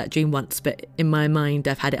only had that dream once, but in my mind,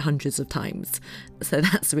 I've had it hundreds of times. So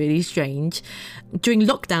that's really strange. During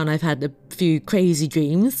lockdown, I've had a few crazy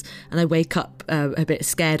dreams and I wake up a bit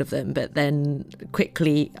scared of them, but then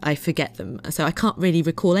quickly I forget them. So I can't really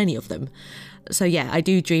recall any of them. So yeah, I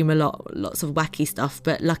do dream a lot, lots of wacky stuff,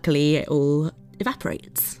 but luckily it all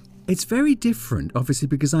evaporates. It's very different, obviously,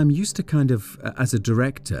 because I'm used to kind of, as a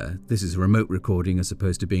director, this is a remote recording as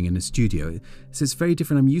opposed to being in a studio. So it's very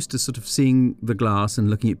different. I'm used to sort of seeing the glass and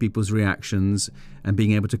looking at people's reactions and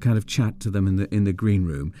being able to kind of chat to them in the green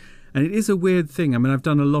room. And it is a weird thing. I mean, I've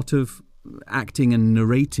done a lot of acting and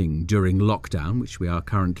narrating during lockdown, which we are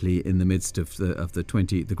currently in the midst of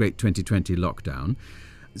the great 2020 lockdown.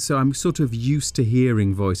 So I'm sort of used to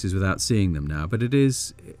hearing voices without seeing them now, but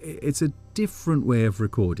it's a different way of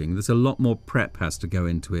recording. There's a lot more prep has to go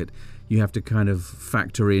into it. You have to kind of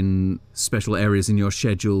factor in special areas in your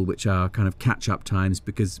schedule which are kind of catch-up times,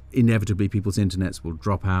 because inevitably people's internets will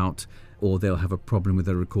drop out, or they'll have a problem with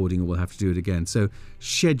their recording, or we'll have to do it again. So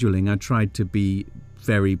scheduling, I tried to be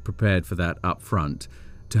very prepared for that up front,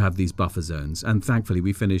 to have these buffer zones. And thankfully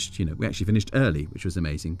we actually finished early, which was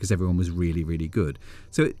amazing because everyone was really, really good.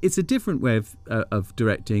 So it's a different way of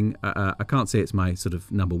directing. I can't say it's my sort of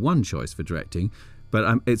number one choice for directing,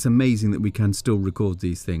 but it's amazing that we can still record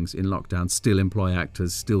these things in lockdown, still employ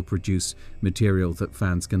actors, still produce material that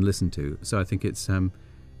fans can listen to. So I think it's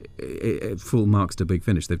full marks to Big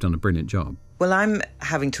Finish. They've done a brilliant job. Well, I'm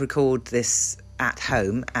having to record this at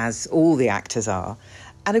home, as all the actors are.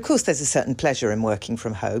 And of course, there's a certain pleasure in working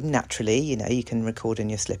from home. Naturally, you can record in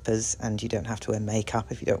your slippers and you don't have to wear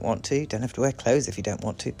makeup if you don't want to. You don't have to wear clothes if you don't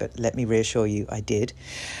want to. But let me reassure you, I did.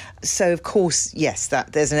 So, of course, yes,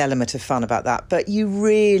 there's an element of fun about that. But you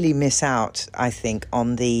really miss out, I think,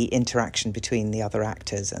 on the interaction between the other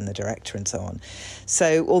actors and the director and so on.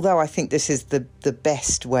 So, although I think this is the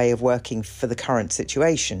best way of working for the current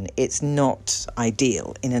situation, it's not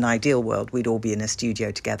ideal. In an ideal world, we'd all be in a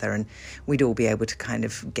studio together and we'd all be able to kind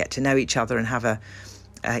of get to know each other and have a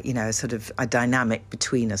sort of a dynamic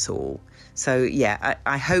between us all. So, yeah,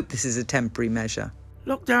 I hope this is a temporary measure.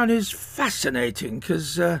 Lockdown is fascinating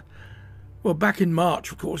because, back in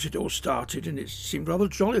March, of course, it all started and it seemed rather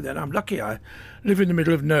jolly then. I'm lucky I live in the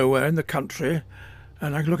middle of nowhere in the country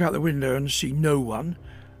and I can look out the window and see no one,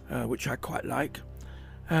 which I quite like.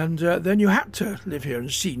 And then you had to live here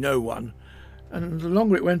and see no one. And the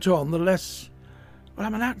longer it went on, the less... Well,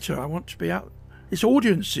 I'm an actor. I want to be out. It's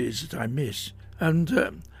audiences that I miss. And,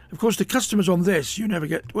 of course, the customers on this, you never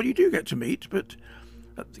get... Well, you do get to meet, but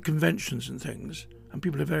at the conventions and things, and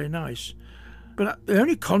people are very nice. But the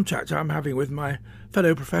only contact I'm having with my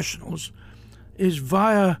fellow professionals is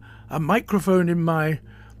via a microphone in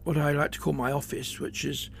what I like to call my office, which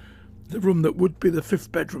is the room that would be the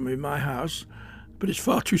fifth bedroom in my house, but it's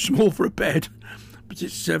far too small for a bed. But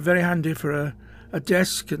it's very handy for a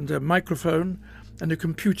desk and a microphone and a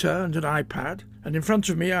computer and an iPad. And in front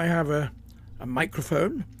of me I have a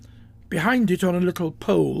microphone. Behind it on a little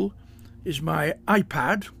pole is my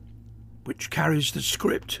iPad, which carries the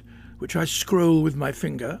script, which I scroll with my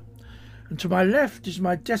finger. And to my left is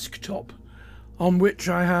my desktop, on which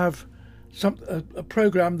I have a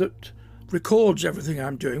program that records everything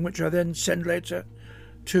I'm doing, which I then send later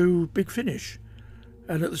to Big Finish.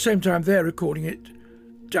 And at the same time they're recording it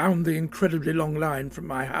down the incredibly long line from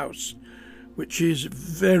my house, which is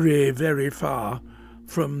very, very far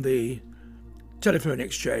from the telephone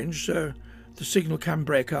exchange, so the signal can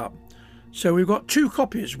break up. So we've got two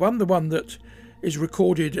copies, the one that is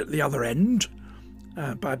recorded at the other end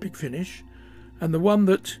by Big Finish, and the one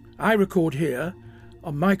that I record here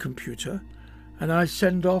on my computer and I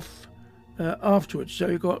send off afterwards. So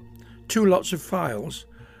you've got two lots of files,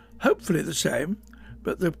 hopefully the same,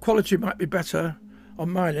 but the quality might be better on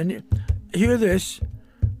mine. And you hear this?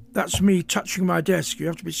 That's me touching my desk. You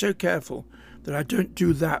have to be so careful that I don't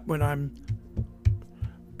do that when I'm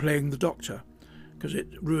playing the Doctor, because it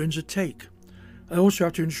ruins a take. I also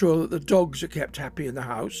have to ensure that the dogs are kept happy in the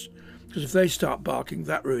house, because if they start barking,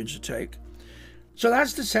 that ruins a take. So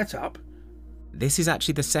that's the setup. This is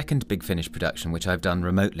actually the second Big Finish production which I've done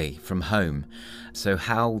remotely from home. So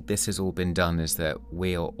how this has all been done is that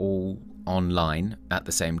we are all online at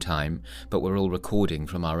the same time, but we're all recording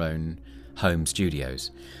from our own home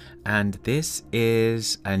studios. And this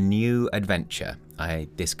is a new adventure.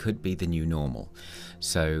 This could be the new normal.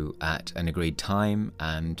 So at an agreed time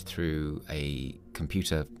and through a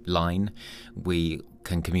computer line, we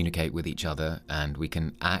can communicate with each other and we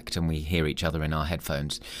can act and we hear each other in our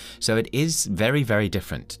headphones. So it is very, very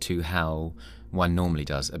different to how one normally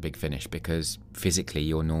does a Big Finish, because physically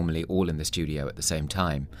you're normally all in the studio at the same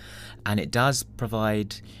time. And it does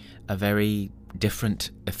provide a very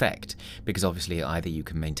different effect, because obviously either you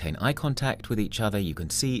can maintain eye contact with each other, you can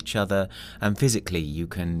see each other, and physically you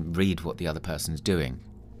can read what the other person's doing.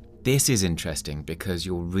 This is interesting because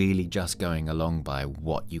you're really just going along by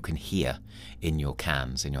what you can hear in your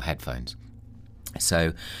cans, in your headphones.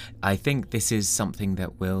 So I think this is something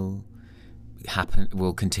that will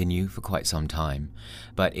continue for quite some time,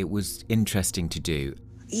 but it was interesting to do.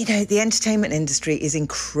 You know, the entertainment industry is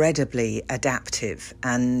incredibly adaptive,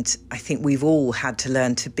 and I think we've all had to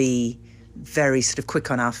learn to be very sort of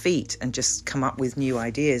quick on our feet and just come up with new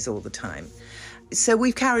ideas all the time. So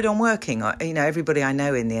we've carried on working. You know, everybody I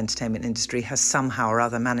know in the entertainment industry has somehow or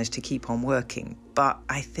other managed to keep on working. But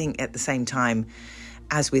I think at the same time,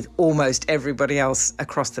 as with almost everybody else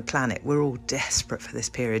across the planet, we're all desperate for this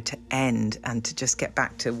period to end and to just get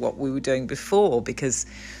back to what we were doing before, because,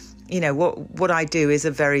 you know, what I do is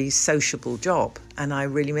a very sociable job and I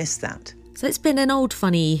really miss that. So it's been an old,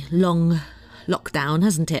 funny, long lockdown,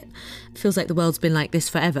 hasn't it? It feels like the world's been like this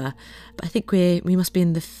forever. But I think we must be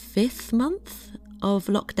in the 5th month of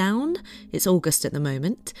lockdown. It's August at the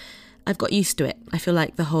moment. I've got used to it. I feel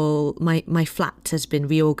like the whole, my flat has been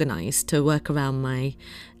reorganised to work around my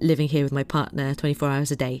living here with my partner 24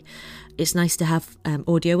 hours a day. It's nice to have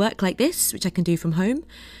audio work like this, which I can do from home.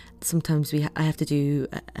 Sometimes I have to do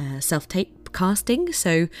self-tape casting,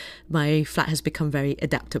 so my flat has become very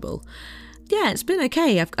adaptable. Yeah, it's been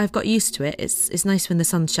okay. I've got used to it. It's nice when the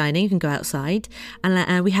sun's shining, you can go outside.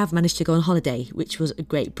 And we have managed to go on holiday, which was a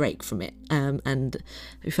great break from it. And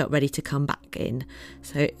we felt ready to come back in.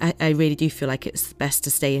 So I really do feel like it's best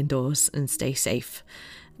to stay indoors and stay safe.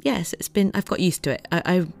 Yes, I've got used to it.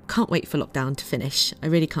 I can't wait for lockdown to finish. I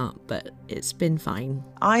really can't, but it's been fine.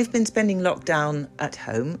 I've been spending lockdown at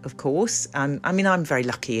home, of course. I'm very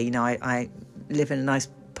lucky. You know, I live in a nice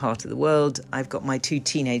part of the world. I've got my 2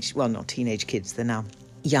 not teenage kids, they're now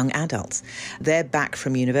young adults. They're back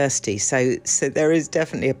from university, so there is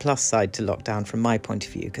definitely a plus side to lockdown from my point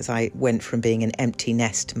of view, because I went from being an empty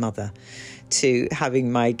nest mother to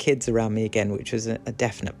having my kids around me again, which was a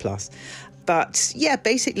definite plus. But yeah,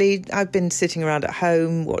 basically I've been sitting around at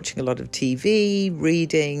home watching a lot of TV,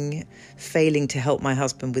 reading, failing to help my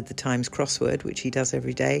husband with the Times crossword, which he does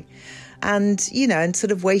every day. And, you know, and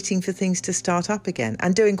sort of waiting for things to start up again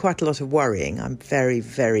and doing quite a lot of worrying. I'm very,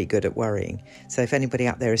 very good at worrying. So if anybody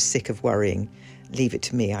out there is sick of worrying, leave it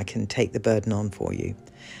to me. I can take the burden on for you.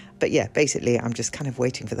 But yeah, basically, I'm just kind of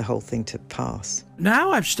waiting for the whole thing to pass.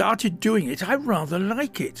 Now I've started doing it, I rather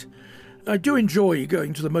like it. I do enjoy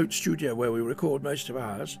going to the Moat studio where we record most of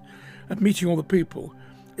ours and meeting all the people.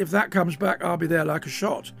 If that comes back, I'll be there like a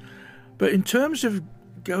shot. But in terms of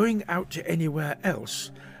going out to anywhere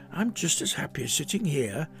else, I'm just as happy as sitting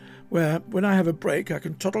here, where when I have a break I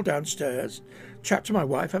can toddle downstairs, chat to my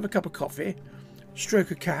wife, have a cup of coffee,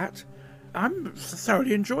 stroke a cat. I'm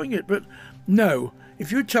thoroughly enjoying it. But no,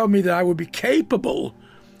 if you tell me that I would be capable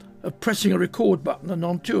of pressing a record button, and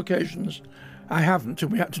on 2 occasions I haven't,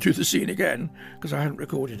 and we had to do the scene again because I hadn't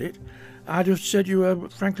recorded it, I'd have said you were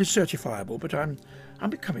frankly certifiable. But I'm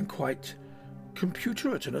becoming quite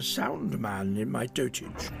computerate and a sound man in my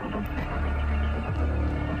dotage.